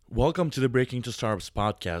Welcome to the Breaking to Startups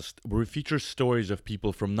podcast, where we feature stories of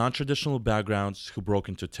people from non-traditional backgrounds who broke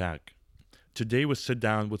into tech. Today we sit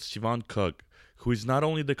down with Sivan Cook, who is not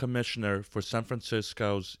only the commissioner for San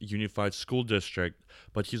Francisco's Unified School District,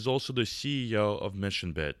 but he's also the CEO of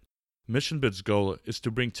MissionBit. MissionBit's goal is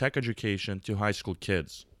to bring tech education to high school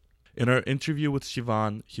kids. In our interview with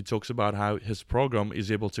Sivan, he talks about how his program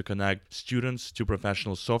is able to connect students to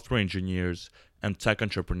professional software engineers and tech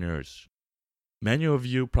entrepreneurs. Many of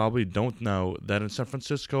you probably don't know that in San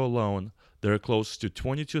Francisco alone, there are close to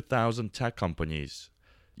 22,000 tech companies.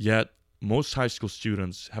 Yet, most high school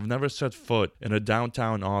students have never set foot in a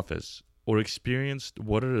downtown office or experienced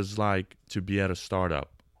what it is like to be at a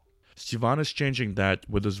startup. Sivan is changing that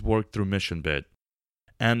with his work through MissionBit.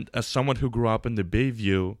 And as someone who grew up in the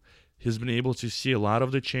Bayview, he's been able to see a lot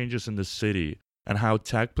of the changes in the city and how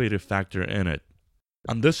tech played a factor in it.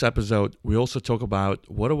 On this episode, we also talk about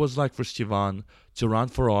what it was like for Sivan to run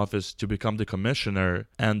for office to become the commissioner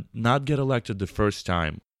and not get elected the first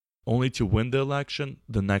time, only to win the election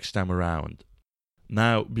the next time around.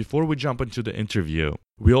 Now, before we jump into the interview,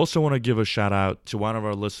 we also want to give a shout out to one of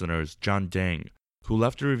our listeners, John Dang, who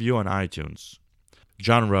left a review on iTunes.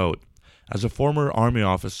 John wrote, "As a former Army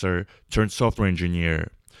officer turned software engineer,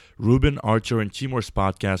 Ruben, Arthur, and Timur's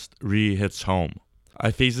podcast really hits home. I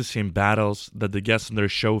face the same battles that the guests on their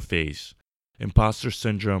show face: imposter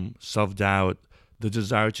syndrome, self-doubt, the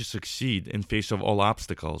desire to succeed in face of all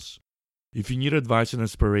obstacles. If you need advice and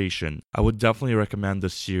inspiration, I would definitely recommend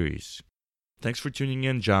this series." Thanks for tuning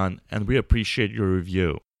in, John, and we appreciate your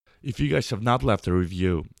review. If you guys have not left a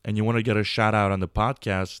review and you want to get a shout out on the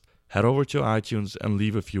podcast, head over to iTunes and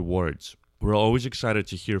leave a few words. We're always excited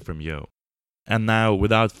to hear from you. And now,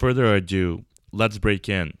 without further ado, let's break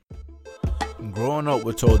in. Growing up,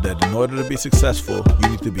 we're told that in order to be successful, you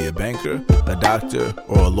need to be a banker, a doctor,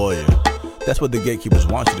 or a lawyer. That's what the gatekeepers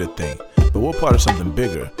want you to think. But we're part of something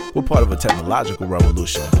bigger. We're part of a technological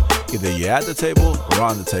revolution. Either you're at the table or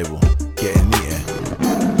on the table, getting eaten.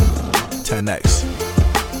 10x.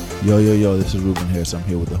 Yo, this is Ruben here. So I'm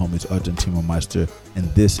here with the homies Arjun and Timur Meister, and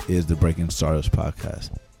this is the Breaking Startups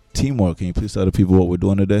podcast. Timur, can you please tell the people what we're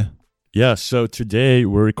doing today? Yeah, so today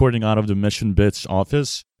we're recording out of the MissionBit's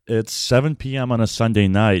office. It's 7 p.m. on a Sunday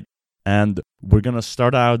night, and we're going to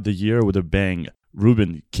start out the year with a bang.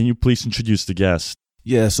 Ruben, can you please introduce the guest?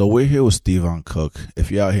 Yeah, so we're here with Sivan Cook.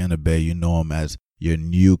 If you're out here in the Bay, you know him as your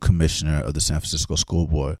new commissioner of the San Francisco School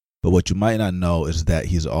Board. But what you might not know is that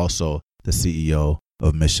he's also the CEO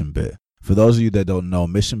of MissionBit. For those of you that don't know,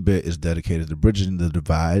 MissionBit is dedicated to bridging the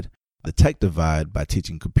divide, the tech divide, by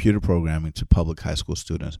teaching computer programming to public high school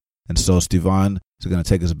students. And so Sivan is going to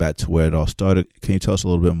take us back to where it all started. Can you tell us a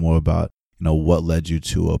little bit more about, what led you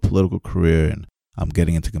to a political career and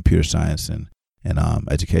getting into computer science and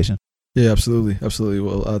education? Yeah, absolutely.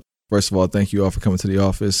 Well, first of all, thank you all for coming to the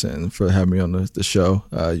office and for having me on the show.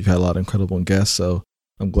 You've had a lot of incredible guests, so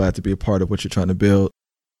I'm glad to be a part of what you're trying to build.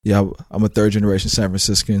 Yeah, I'm a third generation San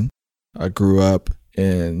Franciscan. I grew up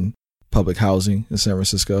in public housing in San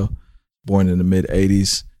Francisco, born in the mid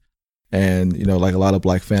 80s. And, like a lot of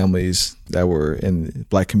black families that were in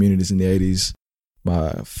black communities in the 80s,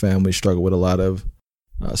 my family struggled with a lot of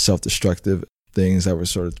self-destructive things that were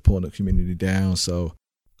sort of pulling the community down. So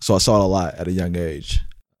I saw it a lot at a young age: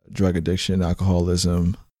 drug addiction,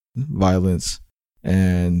 alcoholism, violence,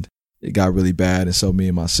 and it got really bad. And so me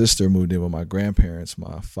and my sister moved in with my grandparents,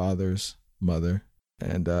 my father's mother,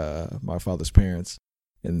 and my father's parents,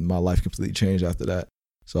 and my life completely changed after that.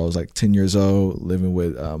 So I was like 10 years old, living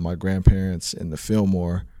with my grandparents in the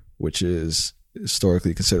Fillmore, which is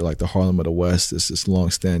historically considered like the Harlem of the West. It's this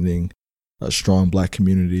long-standing, strong black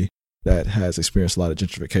community that has experienced a lot of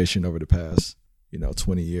gentrification over the past,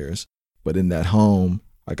 20 years. But in that home,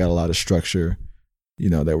 I got a lot of structure,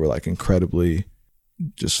 that were like incredibly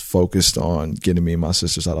just focused on getting me and my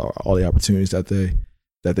sisters out of all the opportunities that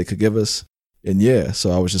they could give us. And yeah,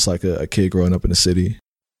 so I was just like a kid growing up in the city.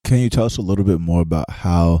 Can you tell us a little bit more about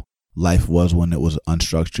how life was when it was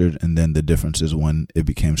unstructured and then the differences when it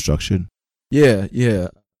became structured? Yeah.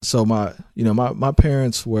 So my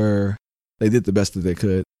parents they did the best that they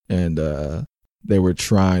could, and they were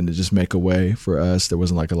trying to just make a way for us. There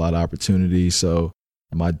wasn't like a lot of opportunity. So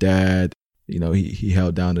my dad, he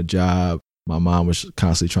held down a job. My mom was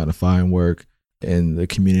constantly trying to find work. In the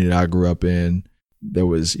community that I grew up in, there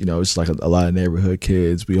was, it's like a lot of neighborhood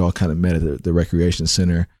kids. We all kind of met at the recreation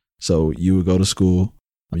center. So you would go to school,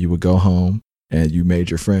 you would go home, and you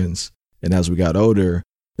made your friends. And as we got older,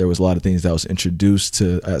 there was a lot of things that was introduced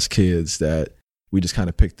to us kids that we just kind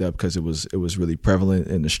of picked up because it was really prevalent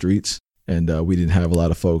in the streets. And we didn't have a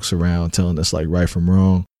lot of folks around telling us like right from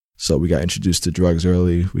wrong. So we got introduced to drugs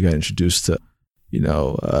early. We got introduced to,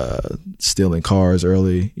 stealing cars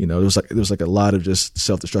early. There was like a lot of just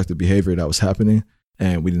self-destructive behavior that was happening,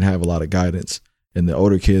 and we didn't have a lot of guidance. And the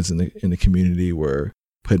older kids in the community were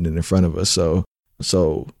putting it in front of us.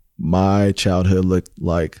 So my childhood looked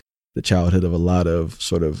like the childhood of a lot of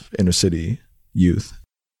sort of inner city youth.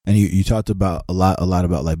 And you talked about a lot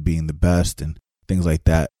about like being the best and things like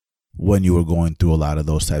that when you were going through a lot of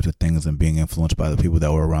those types of things and being influenced by the people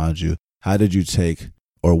that were around you. How did you take,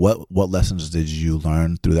 or what lessons did you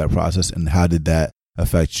learn through that process, and how did that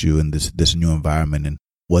affect you in this new environment, and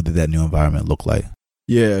what did that new environment look like?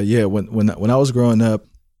 Yeah. When I was growing up,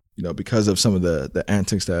 because of some of the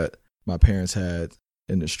antics that my parents had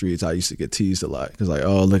in the streets, I used to get teased a lot because like,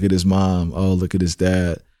 oh, look at his mom, oh, look at his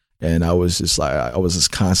dad. And I was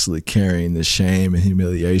just constantly carrying this shame and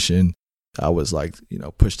humiliation. I was like,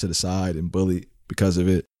 pushed to the side and bullied because of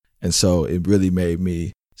it. And so it really made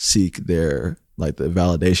me seek the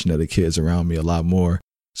validation of the kids around me a lot more.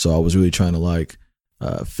 So I was really trying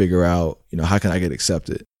to figure out, how can I get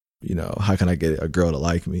accepted? How can I get a girl to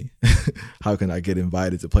like me? How can I get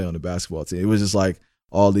invited to play on the basketball team? It was just like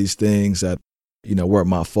all these things that, weren't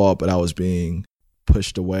my fault, but I was being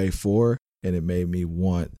pushed away for, and it made me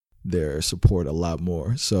want their support a lot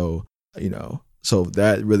more. So, so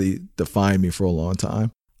that really defined me for a long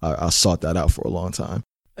time. I sought that out for a long time.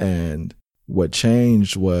 And what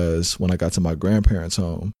changed was when I got to my grandparents'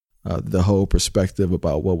 home, the whole perspective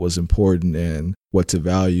about what was important and what to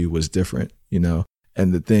value was different,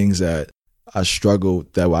 and the things that I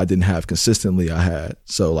struggled that I didn't have consistently, I had.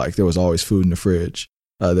 So like there was always food in the fridge.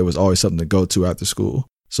 There was always something to go to after school.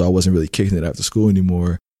 So I wasn't really kicking it after school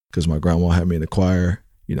anymore because my grandma had me in the choir.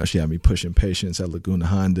 She had me pushing patients at Laguna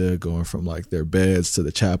Honda, going from like their beds to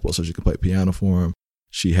the chapel so she could play piano for them.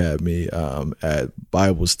 She had me at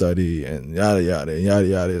Bible study and yada, yada, yada,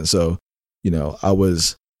 yada. And so, I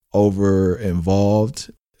was over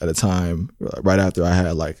involved at a time right after I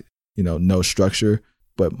had no structure,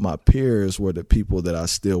 but my peers were the people that I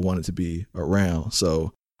still wanted to be around.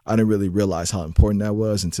 So I didn't really realize how important that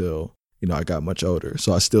was until, I got much older.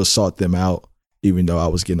 So I still sought them out, even though I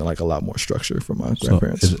was getting a lot more structure from my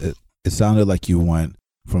grandparents. So it sounded like you went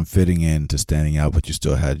from fitting in to standing out, but you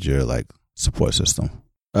still had your support system.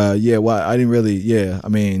 Yeah, well, I didn't really, I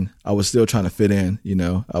mean, I was still trying to fit in,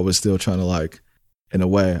 I was still trying to in a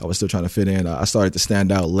way, I was still trying to fit in. I started to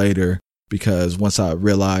stand out later because once I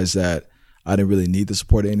realized that I didn't really need the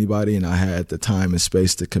support of anybody and I had the time and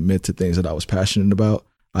space to commit to things that I was passionate about,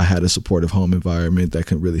 I had a supportive home environment that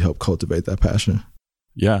could really help cultivate that passion.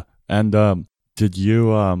 Yeah. And did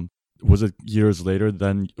you, was it years later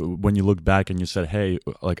then when you look back and you said, hey,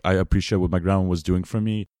 I appreciate what my grandma was doing for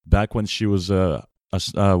me back when she was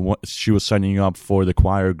signing up for the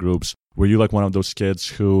choir groups? Were you one of those kids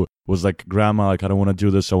who was like, grandma, I don't want to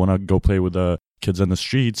do this, I want to go play with the kids on the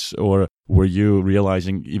streets? Or were you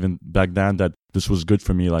realizing even back then that this was good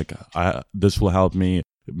for me, this will help me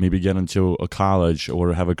maybe get into a college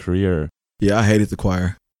or have a career? Yeah, I hated the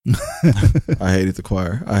choir. I hated the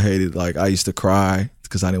choir. I used to cry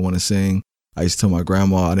because I didn't want to sing. I used to tell my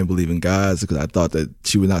grandma I didn't believe in God because I thought that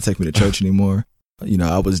she would not take me to church anymore.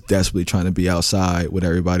 I was desperately trying to be outside with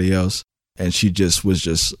everybody else, and she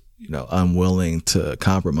was unwilling to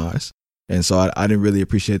compromise. And so I didn't really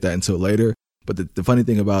appreciate that until later. But the funny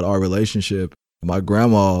thing about our relationship, my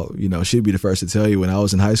grandma, she'd be the first to tell you when I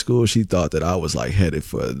was in high school, she thought that I was headed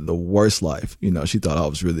for the worst life. She thought I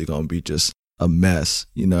was really going to be just a mess,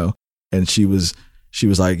 and she was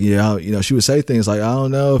like, she would say things like, I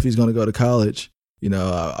don't know if he's going to go to college.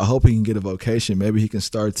 I hope he can get a vocation. Maybe he can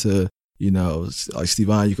start to,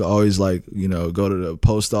 Stevan, you could always go to the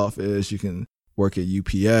post office. You can work at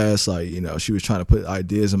UPS. She was trying to put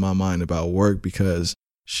ideas in my mind about work because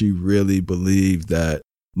she really believed that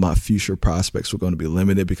my future prospects were going to be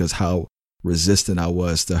limited because how resistant I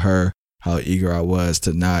was to her, how eager I was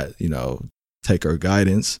to not, take her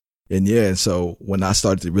guidance. And so when I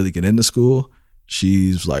started to really get into school,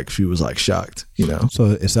 she was shocked, So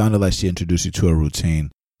it sounded like she introduced you to a routine,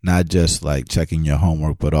 not just checking your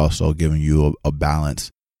homework, but also giving you a balance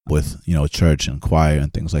with, church and choir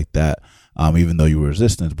and things like that. Even though you were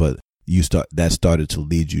resistant, but that started to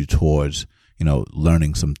lead you towards,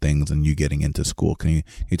 learning some things and you getting into school. Can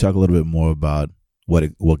you talk a little bit more about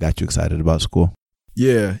what got you excited about school?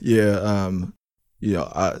 Yeah.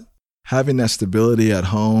 Having that stability at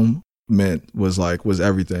home was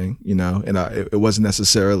everything, and it wasn't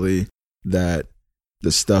necessarily that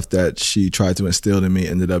the stuff that she tried to instill in me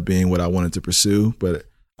ended up being what I wanted to pursue, but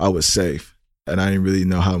I was safe, and I didn't really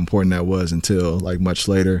know how important that was until much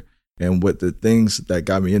later. And what the things that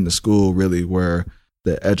got me into school really were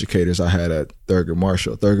the educators I had at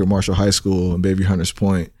Thurgood Marshall High School in Bayview Hunters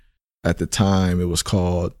Point. At the time, it was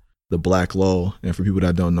called the Black Lowell. And for people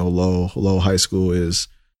that don't know, Lowell High School is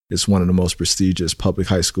one of the most prestigious public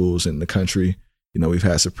high schools in the country. You know, we've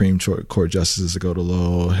had Supreme Court justices that go to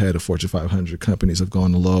Lowell, head of Fortune 500 companies have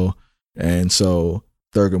gone to Lowell. And so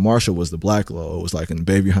Thurgood Marshall was the Black Lowell. It was like in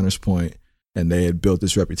Bayview Hunters Point, and they had built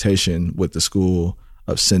this reputation with the school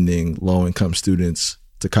of sending low-income students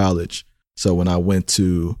to college. So when I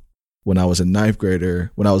was a ninth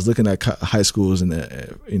grader, when I was looking at high schools in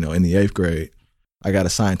the 8th grade, I got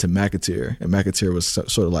assigned to McAteer, and McAteer was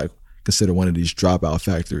sort of like considered one of these dropout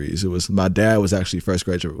factories. My dad was actually first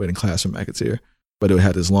graduating class from McAteer, but it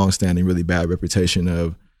had this long-standing, really bad reputation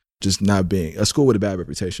of just not being a school with a bad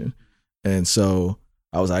reputation. And so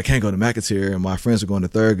I was like, I can't go to McAteer, and my friends were going to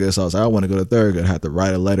Thurgood, so I was like, I want to go to Thurgood. I had to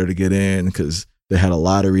write a letter to get in because they had a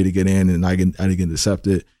lottery to get in, and I didn't get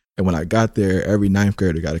accepted. And when I got there, every ninth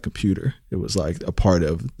grader got a computer. It was like a part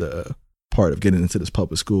of getting into this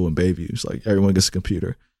public school in Bayview. It's like everyone gets a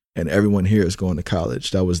computer, and everyone here is going to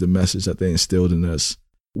college. That was the message that they instilled in us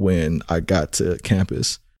when I got to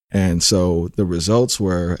campus. And so the results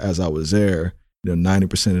were, as I was there,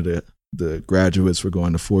 90% of the graduates were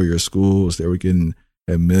going to 4-year schools. They were getting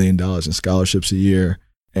 $1 million in scholarships a year,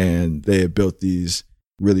 and they had built these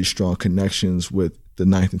really strong connections with the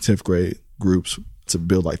 9th and 10th grade groups to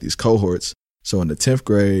build like these cohorts. So in the 10th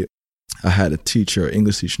grade, I had an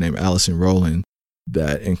English teacher named Allison Rowland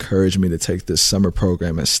that encouraged me to take this summer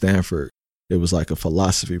program at Stanford. It was like a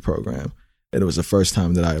philosophy program, and it was the first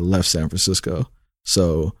time that I left San Francisco.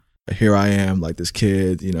 So here I am, like this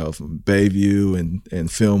kid, from Bayview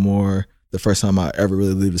and Fillmore, the first time I ever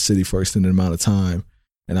really leave the city for an extended amount of time.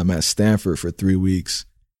 And I'm at Stanford for 3 weeks.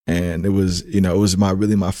 And it was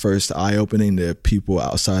my first eye-opening to people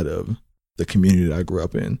outside of the community that I grew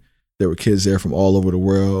up in. There were kids there from all over the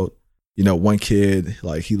world. One kid,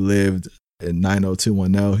 like he lived in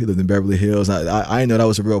 90210. He lived in Beverly Hills. I didn't know that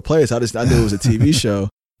was a real place. I knew it was a TV show,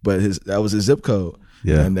 but that was his zip code.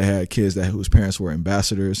 Yeah. And they had kids whose parents were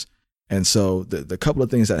ambassadors. And so the couple of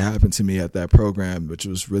things that happened to me at that program, which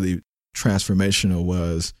was really transformational,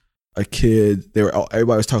 was a kid, everybody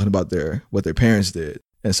was talking about what their parents did.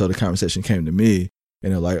 And so the conversation came to me,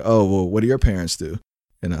 and they're like, oh, well, what do your parents do?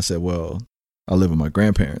 And I said, well, I live with my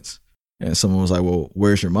grandparents. And someone was like, well,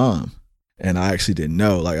 where's your mom? And I actually didn't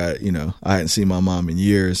know. Like, I hadn't seen my mom in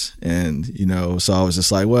years. And, so I was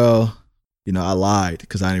just like, well, I lied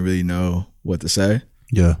because I didn't really know what to say.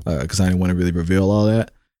 Yeah. Because I didn't want to really reveal all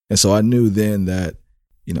that. And so I knew then that,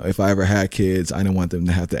 if I ever had kids, I didn't want them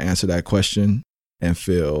to have to answer that question and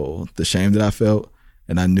feel the shame that I felt.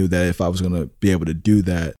 And I knew that if I was going to be able to do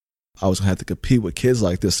that, I was going to have to compete with kids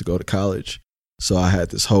like this to go to college. So I had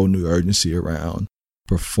this whole new urgency around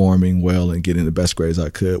performing well and getting the best grades I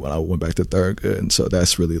could when I went back to Thurgood. And so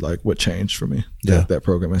that's really like what changed for me, that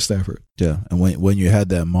program at Stanford. Yeah. And when you had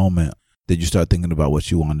that moment, did you start thinking about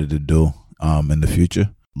what you wanted to do in the future?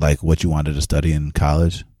 Like what you wanted to study in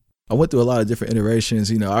college? I went through a lot of different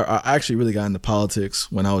iterations. I actually really got into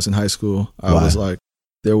politics when I was in high school. I was like,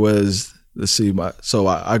 I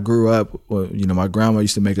grew up, my grandma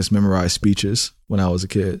used to make us memorize speeches when I was a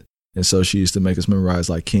kid. And so she used to make us memorize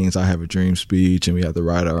like King's I Have a Dream speech, and we had to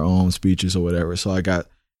write our own speeches or whatever. So I got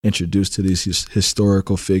introduced to these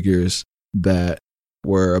historical figures that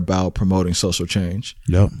were about promoting social change.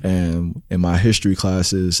 Yep. And in my history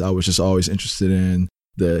classes, I was just always interested in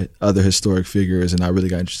the other historic figures, and I really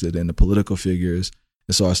got interested in the political figures.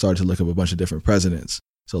 And so I started to look up a bunch of different presidents.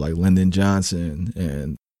 So like Lyndon Johnson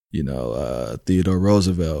and, Theodore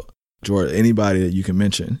Roosevelt, George, anybody that you can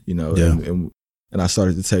mention, and I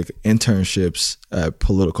started to take internships at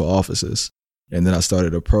political offices. And then I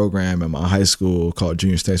started a program at my high school called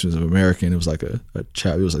Junior Statesmen of America. It was like it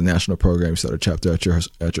was a national program. You started a chapter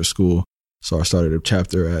at your school. So I started a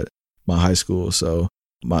chapter at my high school. So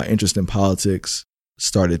my interest in politics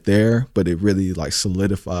started there, but it really like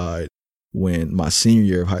solidified when my senior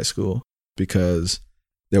year of high school, because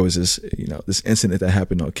there was this incident that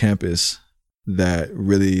happened on campus that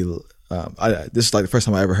really, this is like the first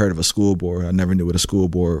time I ever heard of a school board. I never knew what a school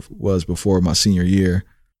board was before my senior year.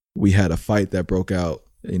 We had a fight that broke out,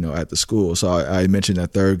 at the school. So I mentioned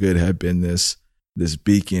that Thurgood had been this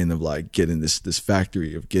beacon of like getting this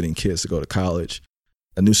factory of getting kids to go to college.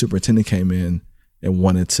 A new superintendent came in and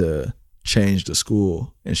wanted to change the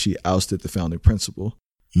school, and she ousted the founding principal.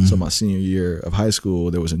 Mm-hmm. So my senior year of high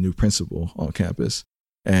school, there was a new principal on campus,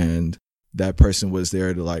 and that person was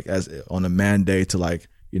there to like, as on a mandate to like,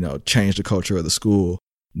 change the culture of the school.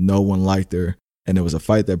 No one liked her. And there was a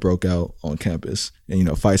fight that broke out on campus,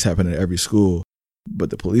 and, fights happen at every school,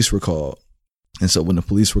 but the police were called. And so when the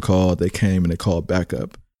police were called, they came and they called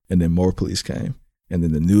backup, and then more police came, and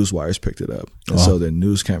then the news wires picked it up. And so the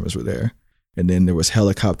news cameras were there, and then there was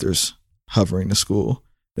helicopters hovering the school.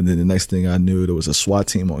 And then the next thing I knew, there was a SWAT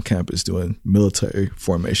team on campus doing military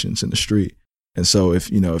formations in the street. And so if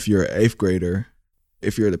you're an 8th grader,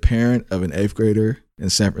 if you're the parent of an 8th grader in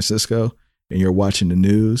San Francisco and you're watching the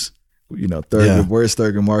news, where's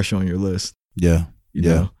Thurgood Marshall on your list? Yeah. You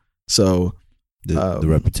know? So the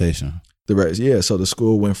reputation. So the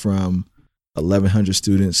school went from 1,100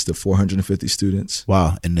 students to 450 students.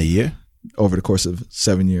 Wow. In a year? Over the course of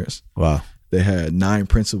 7 years. Wow. They had 9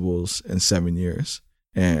 principals in 7 years.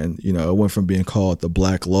 And, it went from being called the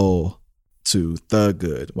Black Lowell to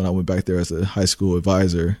Thuggood. When I went back there as a high school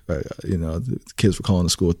advisor, the kids were calling the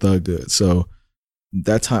school Thuggood. So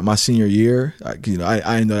that time, my senior year, I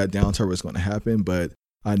didn't know that downturn was going to happen, but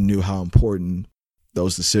I knew how important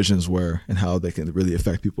those decisions were and how they can really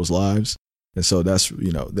affect people's lives. And so that's,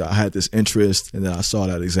 I had this interest, and then I saw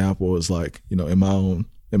that example as like,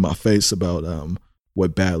 in my face about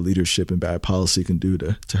what bad leadership and bad policy can do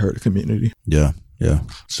to hurt a community. Yeah. Yeah.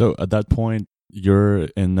 So at that point, you're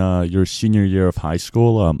in your senior year of high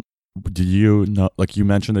school. Did you know, like you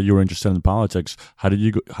mentioned that you were interested in politics? How did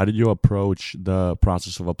you approach the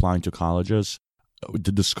process of applying to colleges?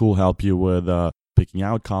 Did the school help you with picking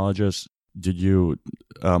out colleges? Did you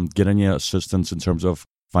get any assistance in terms of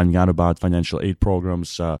finding out about financial aid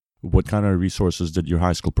programs? What kind of resources did your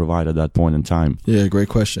high school provide at that point in time? Yeah, great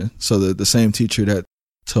question. So the same teacher that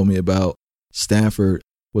told me about Stanford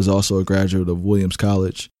was also a graduate of Williams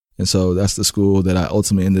College. And so that's the school that I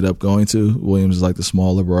ultimately ended up going to. Williams is like the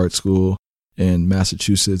small liberal arts school in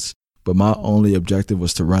Massachusetts. But my only objective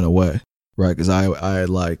was to run away, right? Because I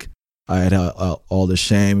had all the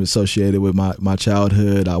shame associated with my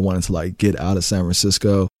childhood. I wanted to get out of San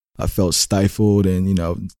Francisco. I felt stifled, and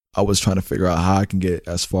I was trying to figure out how I can get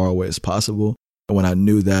as far away as possible. And when I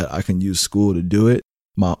knew that I can use school to do it,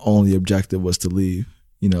 my only objective was to leave.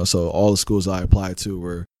 So all the schools I applied to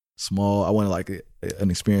were small. I wanted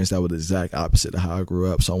an experience that was the exact opposite of how I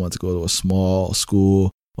grew up. So I wanted to go to a small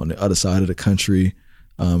school on the other side of the country,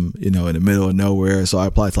 in the middle of nowhere. So I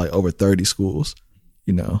applied to over 30 schools,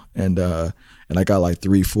 and I got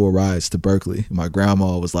 3-4 rides to Berkeley. My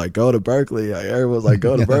grandma was like, "Go to Berkeley." Everyone was like,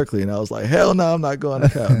 "Go to Berkeley," and I was like, "Hell no, I'm not going to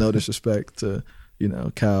Cal." No disrespect to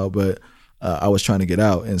Cal, but I was trying to get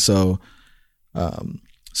out, and so.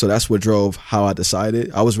 So that's what drove how I decided.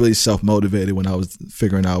 I was really self-motivated when I was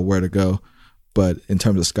figuring out where to go. But in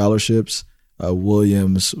terms of scholarships,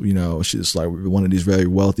 Williams, she's one of these very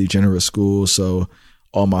wealthy, generous schools. So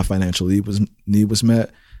all my financial need was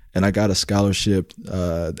met. And I got a scholarship,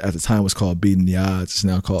 at the time it was called Beating the Odds. It's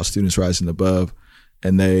now called Students Rising Above.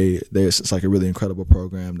 And it's like a really incredible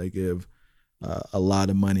program. They give a lot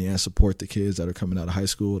of money and support to kids that are coming out of high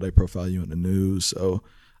school. They profile you in the news. So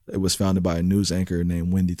it was founded by a news anchor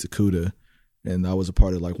named Wendy Takuda, and I was a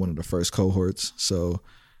part of one of the first cohorts. So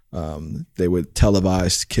they would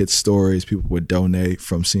televise kids' stories. People would donate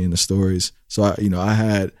from seeing the stories. So I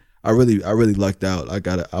really lucked out.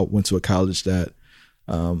 I went to a college that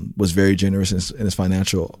was very generous in its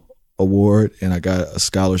financial award, and I got a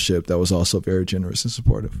scholarship that was also very generous and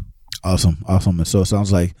supportive. Awesome. And so it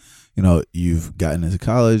sounds like you've gotten into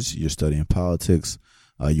college. You're studying politics.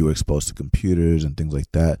 You were exposed to computers and things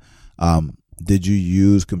like that. Did you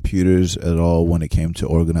use computers at all when it came to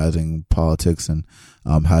organizing politics, and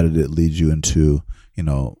how did it lead you into,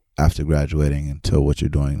 after graduating, into what you're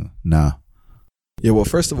doing now? Yeah, well,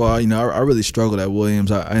 first of all, I really struggled at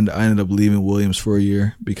Williams. I ended up leaving Williams for a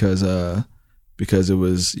year because it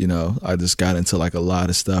was, I just got into a lot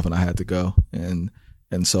of stuff and I had to go. And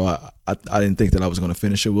so I didn't think that I was going to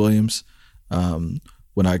finish at Williams.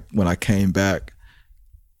 When I came back,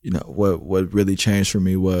 what really changed for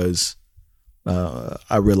me was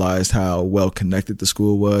I realized how well connected the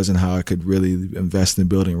school was and how I could really invest in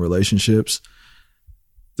building relationships.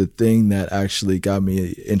 The thing that actually got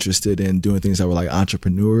me interested in doing things that were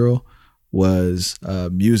entrepreneurial was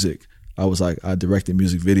music. I directed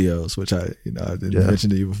music videos, which I didn't mention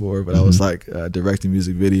to you before, but I was directing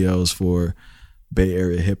music videos for Bay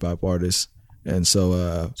Area hip hop artists. And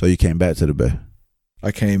so you came back to the Bay?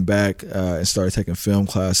 I came back and started taking film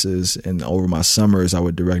classes, and over my summers I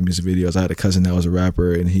would direct music videos. I had a cousin that was a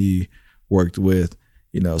rapper, and he worked with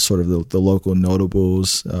sort of the local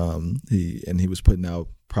notables. He was putting out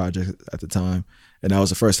projects at the time, and that was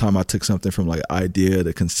the first time I took something from idea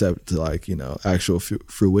to concept to actual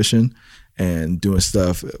fruition, and doing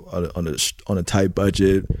stuff on a tight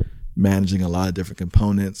budget, managing a lot of different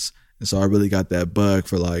components. And so I really got that bug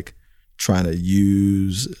for trying to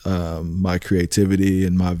use my creativity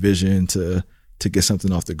and my vision to to get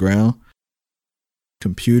something off the ground.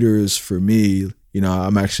 Computers for me,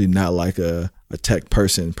 I'm actually not like a tech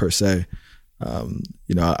person per se. I'm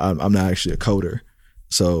not actually a coder.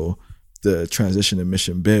 So the transition to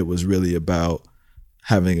Mission Bit was really about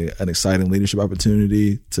having an exciting leadership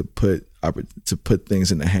opportunity to put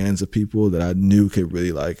things in the hands of people that I knew could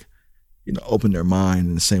really open their mind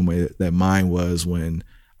in the same way that mine was when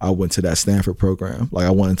I went to that Stanford program. Like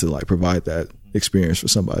I wanted to provide that experience for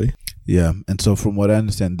somebody. Yeah. And so from what I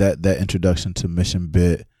understand, that introduction to Mission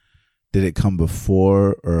Bit, did it come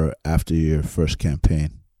before or after your first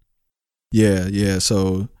campaign? Yeah.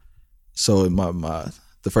 So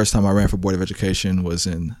the first time I ran for Board of Education was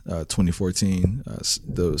in 2014.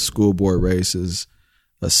 The school board race is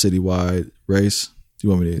a citywide race. Do you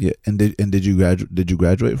want me to? Yeah. And did you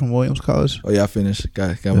graduate from Williams College? Oh yeah, I finished.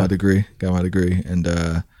 Got my degree. And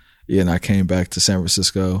and I came back to San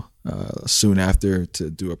Francisco soon after to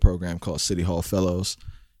do a program called City Hall Fellows,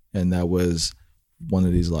 and that was one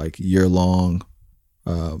of these year-long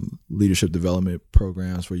leadership development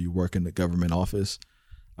programs where you work in the government office.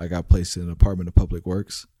 I got placed in the Department of Public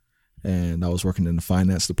Works, and I was working in the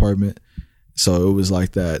finance department. So it was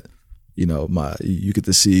like that, you get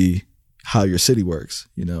to see how your city works.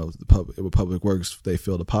 With Public Works, they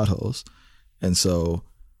fill the potholes. And so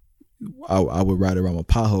I would ride around with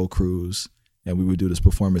pothole crews, and we would do this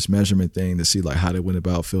performance measurement thing to see how they went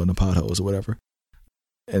about filling the potholes or whatever.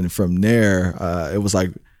 And from there, it was I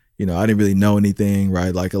didn't really know anything,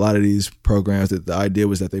 right? Like a lot of these programs, the idea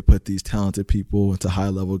was that they put these talented people into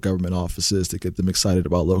high-level government offices to get them excited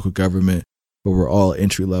about local government, but we're all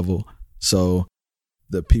entry level. So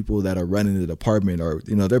the people that are running the department are,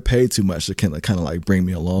 they're paid too much to kind of bring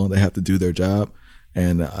me along. They have to do their job.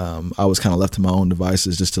 And I was kind of left to my own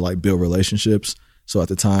devices just to build relationships. So at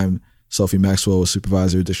the time, Sophie Maxwell was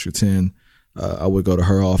supervisor of District 10. I would go to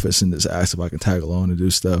her office and just ask if I could tag along and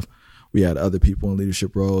do stuff. We had other people in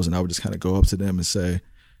leadership roles, and I would just kind of go up to them and say,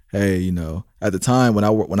 hey, at the time when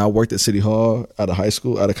I worked at City Hall out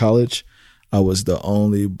of college, I was the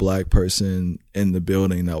only Black person in the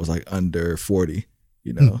building that was under 40,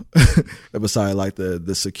 beside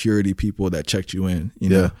the security people that checked you in,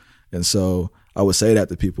 know? And so I would say that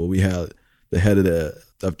to people. We had the head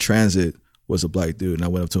of transit was a Black dude, and I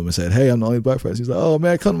went up to him and said, hey, I'm the only Black person. He's like, oh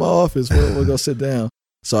man, come to my office. We'll go sit down.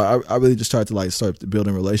 So I really just tried to start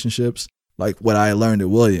building relationships, like what I learned at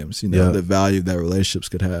Williams, the value that relationships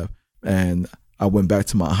could have. And I went back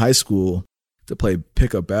to my high school to play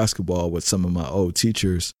pickup basketball with some of my old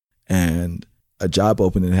teachers, and a job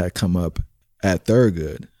opening had come up at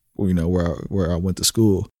Thurgood, where I went to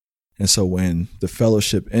school. And so when the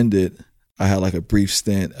fellowship ended, I had a brief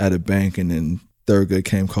stint at a bank, and then Thurgood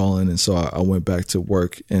came calling, and so I went back to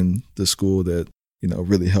work in the school that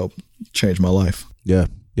really helped change my life. Yeah.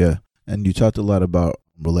 And you talked a lot about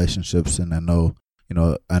relationships, and I know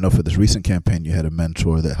for this recent campaign you had a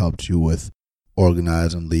mentor that helped you with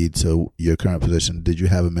organize and lead to your current position. Did you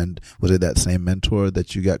have was it that same mentor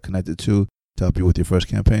that you got connected to help you with your first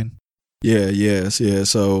campaign? Yeah.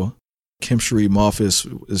 So Kim Cherie Moffis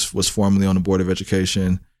was formerly on the Board of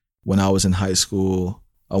Education. When I was in high school,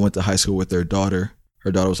 I went to high school with their daughter.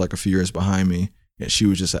 Her daughter was a few years behind me, and she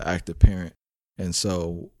was just an active parent. And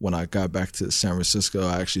so when I got back to San Francisco,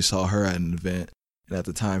 I actually saw her at an event. And at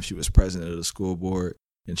the time, she was president of the school board,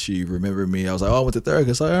 and she remembered me. I was like, oh, I went to Thurgood.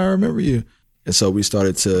 It's I remember you. And so she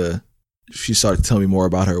started to tell me more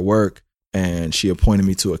about her work, and she appointed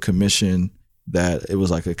me to a commission that it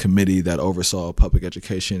was a committee that oversaw public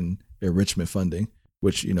education enrichment funding,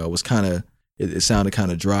 which, was kind of, it sounded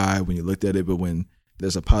kind of dry when you looked at it, but when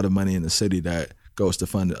there's a pot of money in the city that goes to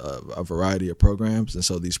fund a variety of programs. And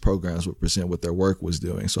so these programs would present what their work was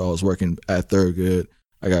doing. So I was working at Thurgood.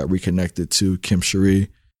 I got reconnected to Kim Cherie.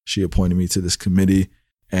 She appointed me to this committee.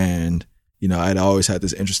 And, I'd always had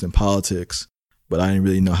this interest in politics, but I didn't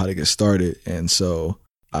really know how to get started. And so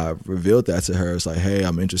I revealed that to her. It's hey,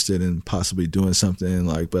 I'm interested in possibly doing something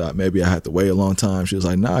but maybe I had to wait a long time. She was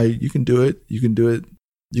like, nah, you can do it. You can do it.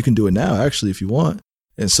 You can do it now, actually, if you want.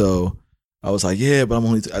 And so I was like, yeah, but I'm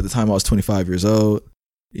only, at the time I was 25 years old,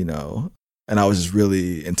 and I was just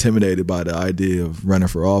really intimidated by the idea of running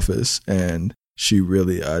for office. And she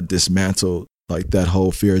really dismantled that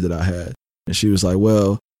whole fear that I had. And she was like,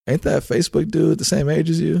 well, ain't that Facebook dude the same age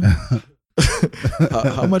as you?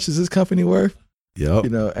 How much is this company worth? Yep.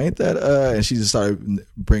 Ain't that, and she just started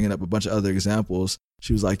bringing up a bunch of other examples.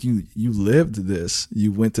 She was like, you lived this.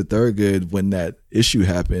 You went to Thurgood when that issue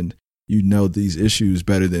happened. These issues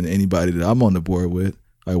better than anybody that I'm on the board with.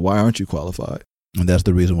 Why aren't you qualified? And that's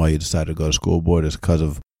the reason why you decided to go to school board, is because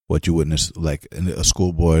of what you witnessed, in a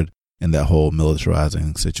school board and that whole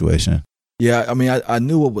militarizing situation. Yeah, I mean, I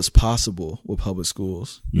knew what was possible with public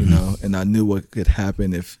schools, you know, and I knew what could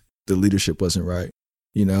happen if the leadership wasn't right,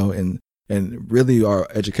 you know, and really our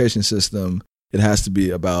education system, it has to be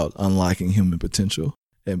about unlocking human potential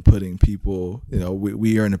and putting people, you know,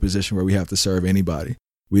 we are in a position where we have to serve anybody.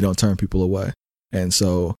 We don't turn people away. And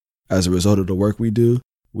so as a result of the work we do,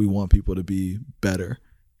 we want people to be better.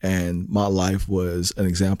 And my life was an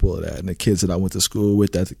example of that. And the kids that I went to school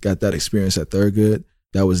with that got that experience at Thurgood,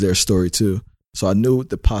 that was their story too. So I knew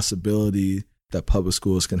the possibility that public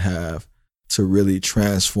schools can have to really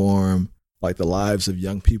transform like the lives of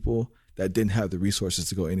young people that didn't have the resources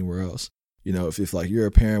to go anywhere else. You know, if like you're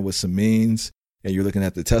a parent with some means and you're looking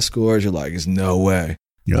at the test scores, you're like, there's no way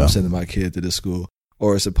I'm sending my kid to this school.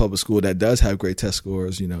 Or it's a public school that does have great test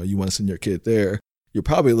scores, you know, you want to send your kid there. You're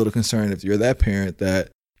probably a little concerned if you're that parent that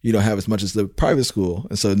you don't have as much as the private school.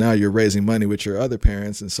 And so now you're raising money with your other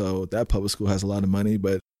parents. And so that public school has a lot of money,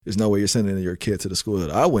 but there's no way you're sending your kid to the school that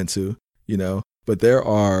I went to, you know. But there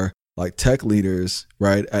are like tech leaders,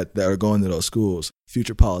 right, that are going to those schools,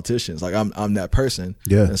 future politicians. Like I'm that person.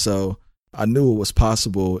 Yeah. And so I knew it was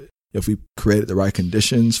possible if we created the right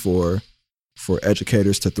conditions for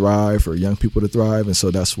educators to thrive, for young people to thrive. And so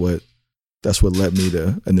that's what led me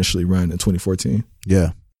to initially run in 2014.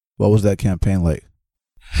 Yeah. What was that campaign like?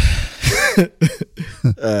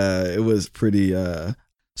 It was pretty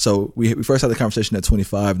so we first had the conversation at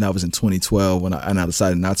 25, and that was in 2012 when I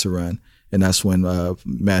decided not to run. And that's when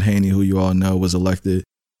Matt Haney, who you all know, was elected.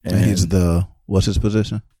 And he's what's his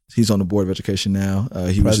position? He's on the Board of Education now.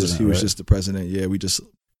 He was just the president. Yeah, we just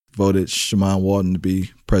voted Shaman Walton to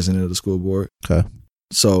be president of the school board. Okay.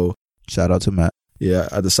 So shout out to Matt. Yeah,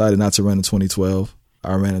 I decided not to run in 2012.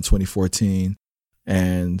 I ran in 2014,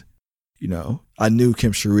 and you know, I knew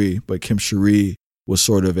Kim Cherie, but Kim Cherie was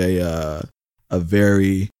sort of a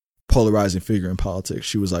very polarizing figure in politics.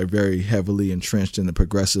 She was like very heavily entrenched in the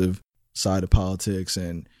progressive side of politics,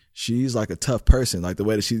 and she's like a tough person. Like the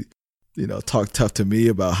way that she, you know, talked tough to me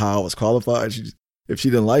about how I was qualified. If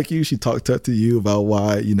she didn't like you, she talked tough to you about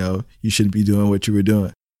why, you know, you shouldn't be doing what you were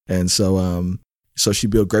doing. And so, so she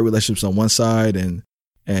built great relationships on one side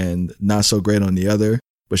and not so great on the other,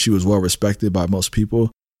 but she was well respected by most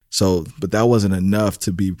people. So, but that wasn't enough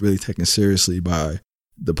to be really taken seriously by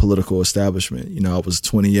the political establishment. You know, I was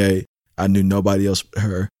 28. I knew nobody else but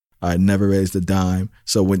her. I had never raised a dime.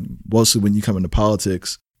 So mostly when you come into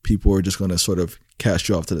politics, people are just going to sort of cast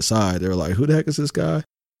you off to the side. They're like, who the heck is this guy?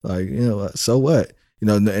 Like, you know, so what? You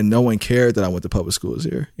know, and no one cared that I went to public schools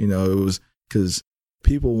here. You know, it was because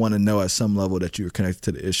people want to know at some level that you're connected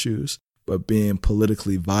to the issues, but being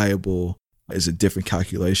politically viable is a different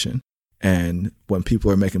calculation. And when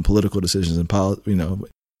people are making political decisions in you know,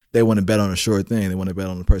 they want to bet on a sure thing. They want to bet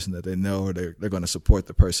on the person that they know, or they're going to support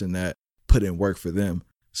the person that put in work for them.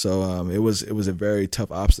 So it was a very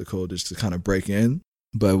tough obstacle just to kind of break in.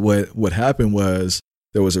 But what happened was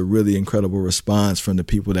there was a really incredible response from the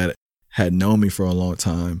people that had known me for a long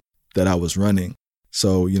time that I was running.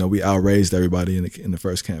 So, you know, we outraised everybody in the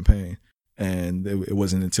first campaign. And it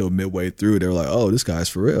wasn't until midway through they were like, "Oh, this guy's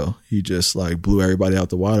for real." He just like blew everybody out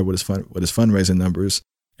the water with his fundraising numbers.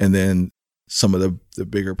 And then some of the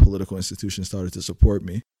bigger political institutions started to support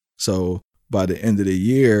me. So by the end of the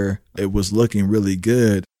year, it was looking really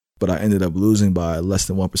good, but I ended up losing by less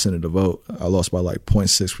than 1% of the vote. I lost by like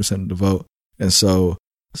 0.6% of the vote. And so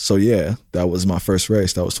yeah, that was my first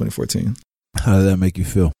race. That was 2014. How did that make you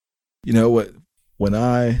feel? You know what? When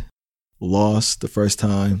I lost the first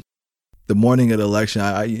time, the morning of the election,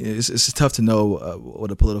 it's tough to know what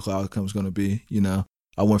the political outcome is going to be. You know,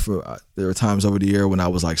 there were times over the year when I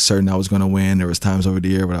was like certain I was going to win. There was times over the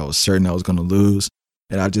year when I was certain I was going to lose.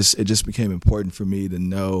 And it just became important for me to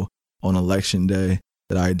know on election day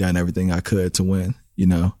that I had done everything I could to win, you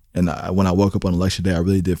know. And when I woke up on election day, I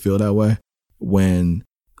really did feel that way. And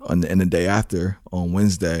the day after, on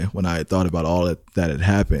Wednesday, when I had thought about all that had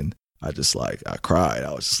happened, I cried.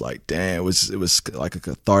 I was just like, damn, it was like a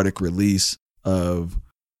cathartic release of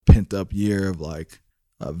pent up year of like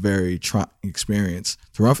a very trying experience.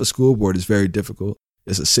 To run for school board is very difficult.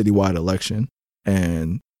 It's a citywide election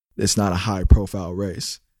and it's not a high profile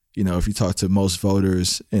race. You know, if you talk to most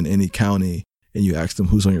voters in any county and you ask them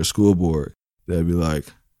who's on your school board, they'll be like,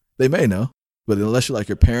 they may know, but unless you're like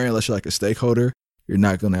your parent, unless you're like a stakeholder, you're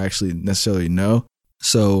not going to actually necessarily know.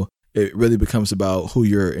 So it really becomes about who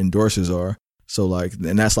your endorsers are. So like,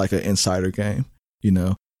 and that's like an insider game, you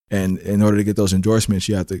know, and in order to get those endorsements,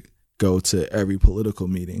 you have to go to every political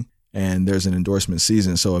meeting and there's an endorsement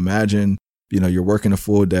season. So imagine, you know, you're working a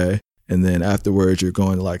full day and then afterwards you're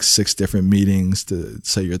going to like 6 different meetings to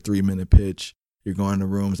say your 3-minute pitch. You're going to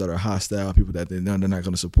rooms that are hostile, people that they know they're not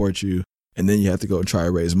going to support you. and then you have to go and try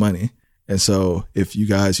to raise money. And so if you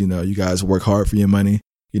guys, you guys work hard for your money,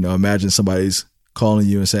 imagine somebody's calling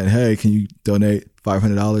you and saying, hey, can you donate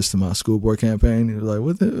 $500 to my school board campaign? And you're like,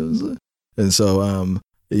 what the hell is that? And so,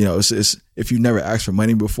 it's if you've never asked for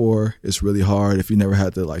money before, it's really hard. If you never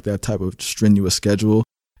had that type of strenuous schedule,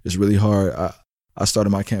 it's really hard. I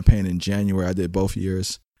started my campaign in January. I did both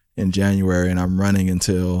years in January, and I'm running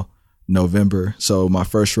until November. So my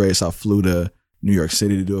first race, I flew to New York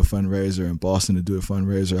City to do a fundraiser and Boston to do a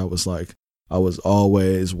fundraiser. I was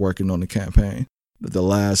always working on the campaign. But the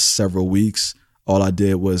last several weeks, all I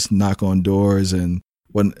did was knock on doors and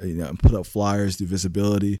put up flyers, do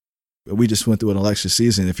visibility. We just went through an election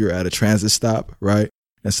season. If you're at a transit stop, right,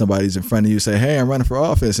 and somebody's in front of you, say, hey, I'm running for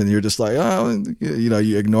office, and you're just like, oh,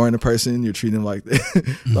 you're ignoring the person, you're treating them like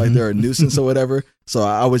like they're a nuisance or whatever. So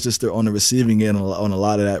I was just on the receiving end on a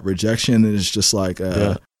lot of that rejection, and it's just like,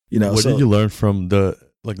 What did you learn from the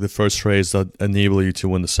first race that enabled you to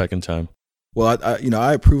win the second time? Well,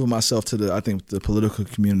 I proved myself to the political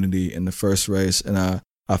community in the first race, and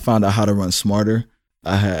I found out how to run smarter.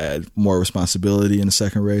 I had more responsibility in the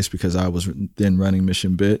second race because I was then running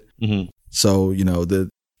Mission Bit. Mm-hmm. So,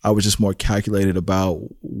 I was just more calculated about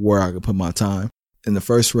where I could put my time. In the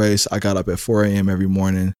first race, I got up at 4 a.m. every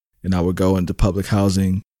morning, and I would go into public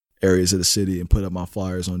housing areas of the city and put up my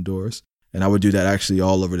flyers on doors. And I would do that actually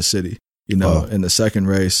all over the city. In the second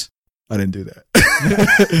race, I didn't do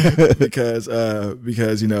that because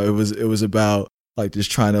it was about just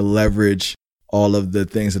trying to leverage all of the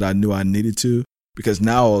things that I knew I needed to. Because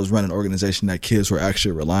now I was running an organization that kids were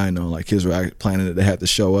actually relying on. Like kids were planning that they had to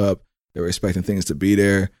show up. They were expecting things to be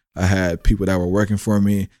there. I had people that were working for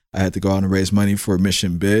me. I had to go out and raise money for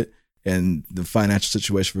Mission Bit. And the financial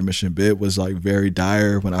situation for Mission Bit was very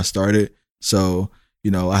dire when I started. So,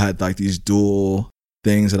 I had these dual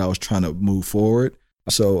things that I was trying to move forward.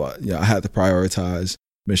 So, I had to prioritize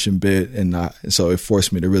Mission Bit. And so it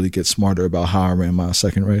forced me to really get smarter about how I ran my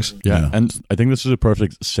second race. Yeah. And I think this is a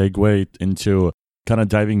perfect segue into kind of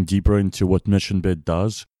diving deeper into what Mission Bit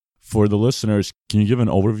does. For the listeners, can you give an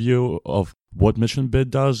overview of what Mission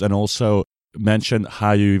Bit does and also mention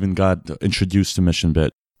how you even got introduced to Mission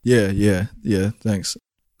Bit? Yeah, thanks.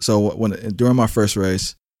 So during my first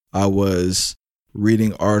race, I was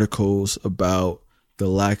reading articles about the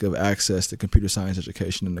lack of access to computer science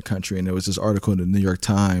education in the country. And there was this article in the New York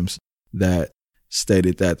Times that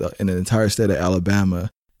stated that in the entire state of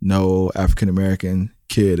Alabama, no African-American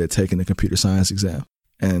kid had taken the computer science exam.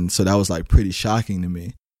 And so that was pretty shocking to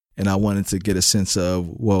me. And I wanted to get a sense of,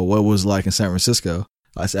 well, what was it like in San Francisco?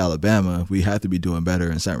 That's Alabama. We had to be doing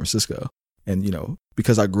better in San Francisco. And,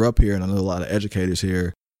 because I grew up here and I know a lot of educators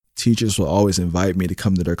here, teachers will always invite me to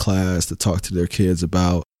come to their class to talk to their kids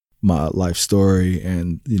about my life story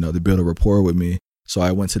and, to build a rapport with me. So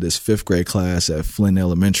I went to this 5th grade class at Flynn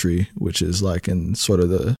Elementary, which is in sort of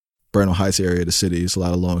the Bernal Heights area of the city. It's a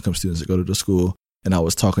lot of low-income students that go to the school. And I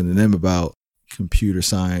was talking to them about computer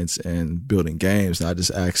science and building games. And I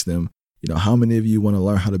just asked them, how many of you want to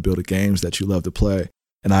learn how to build the games that you love to play?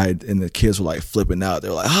 And the kids were flipping out. They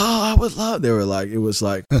were like, oh, I would love. They were it was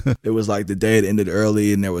the day it ended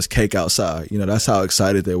early and there was cake outside. That's how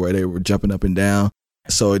excited they were. They were jumping up and down.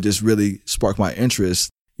 So it just really sparked my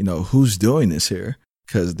interest. Who's doing this here?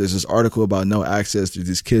 Because there's this article about no access to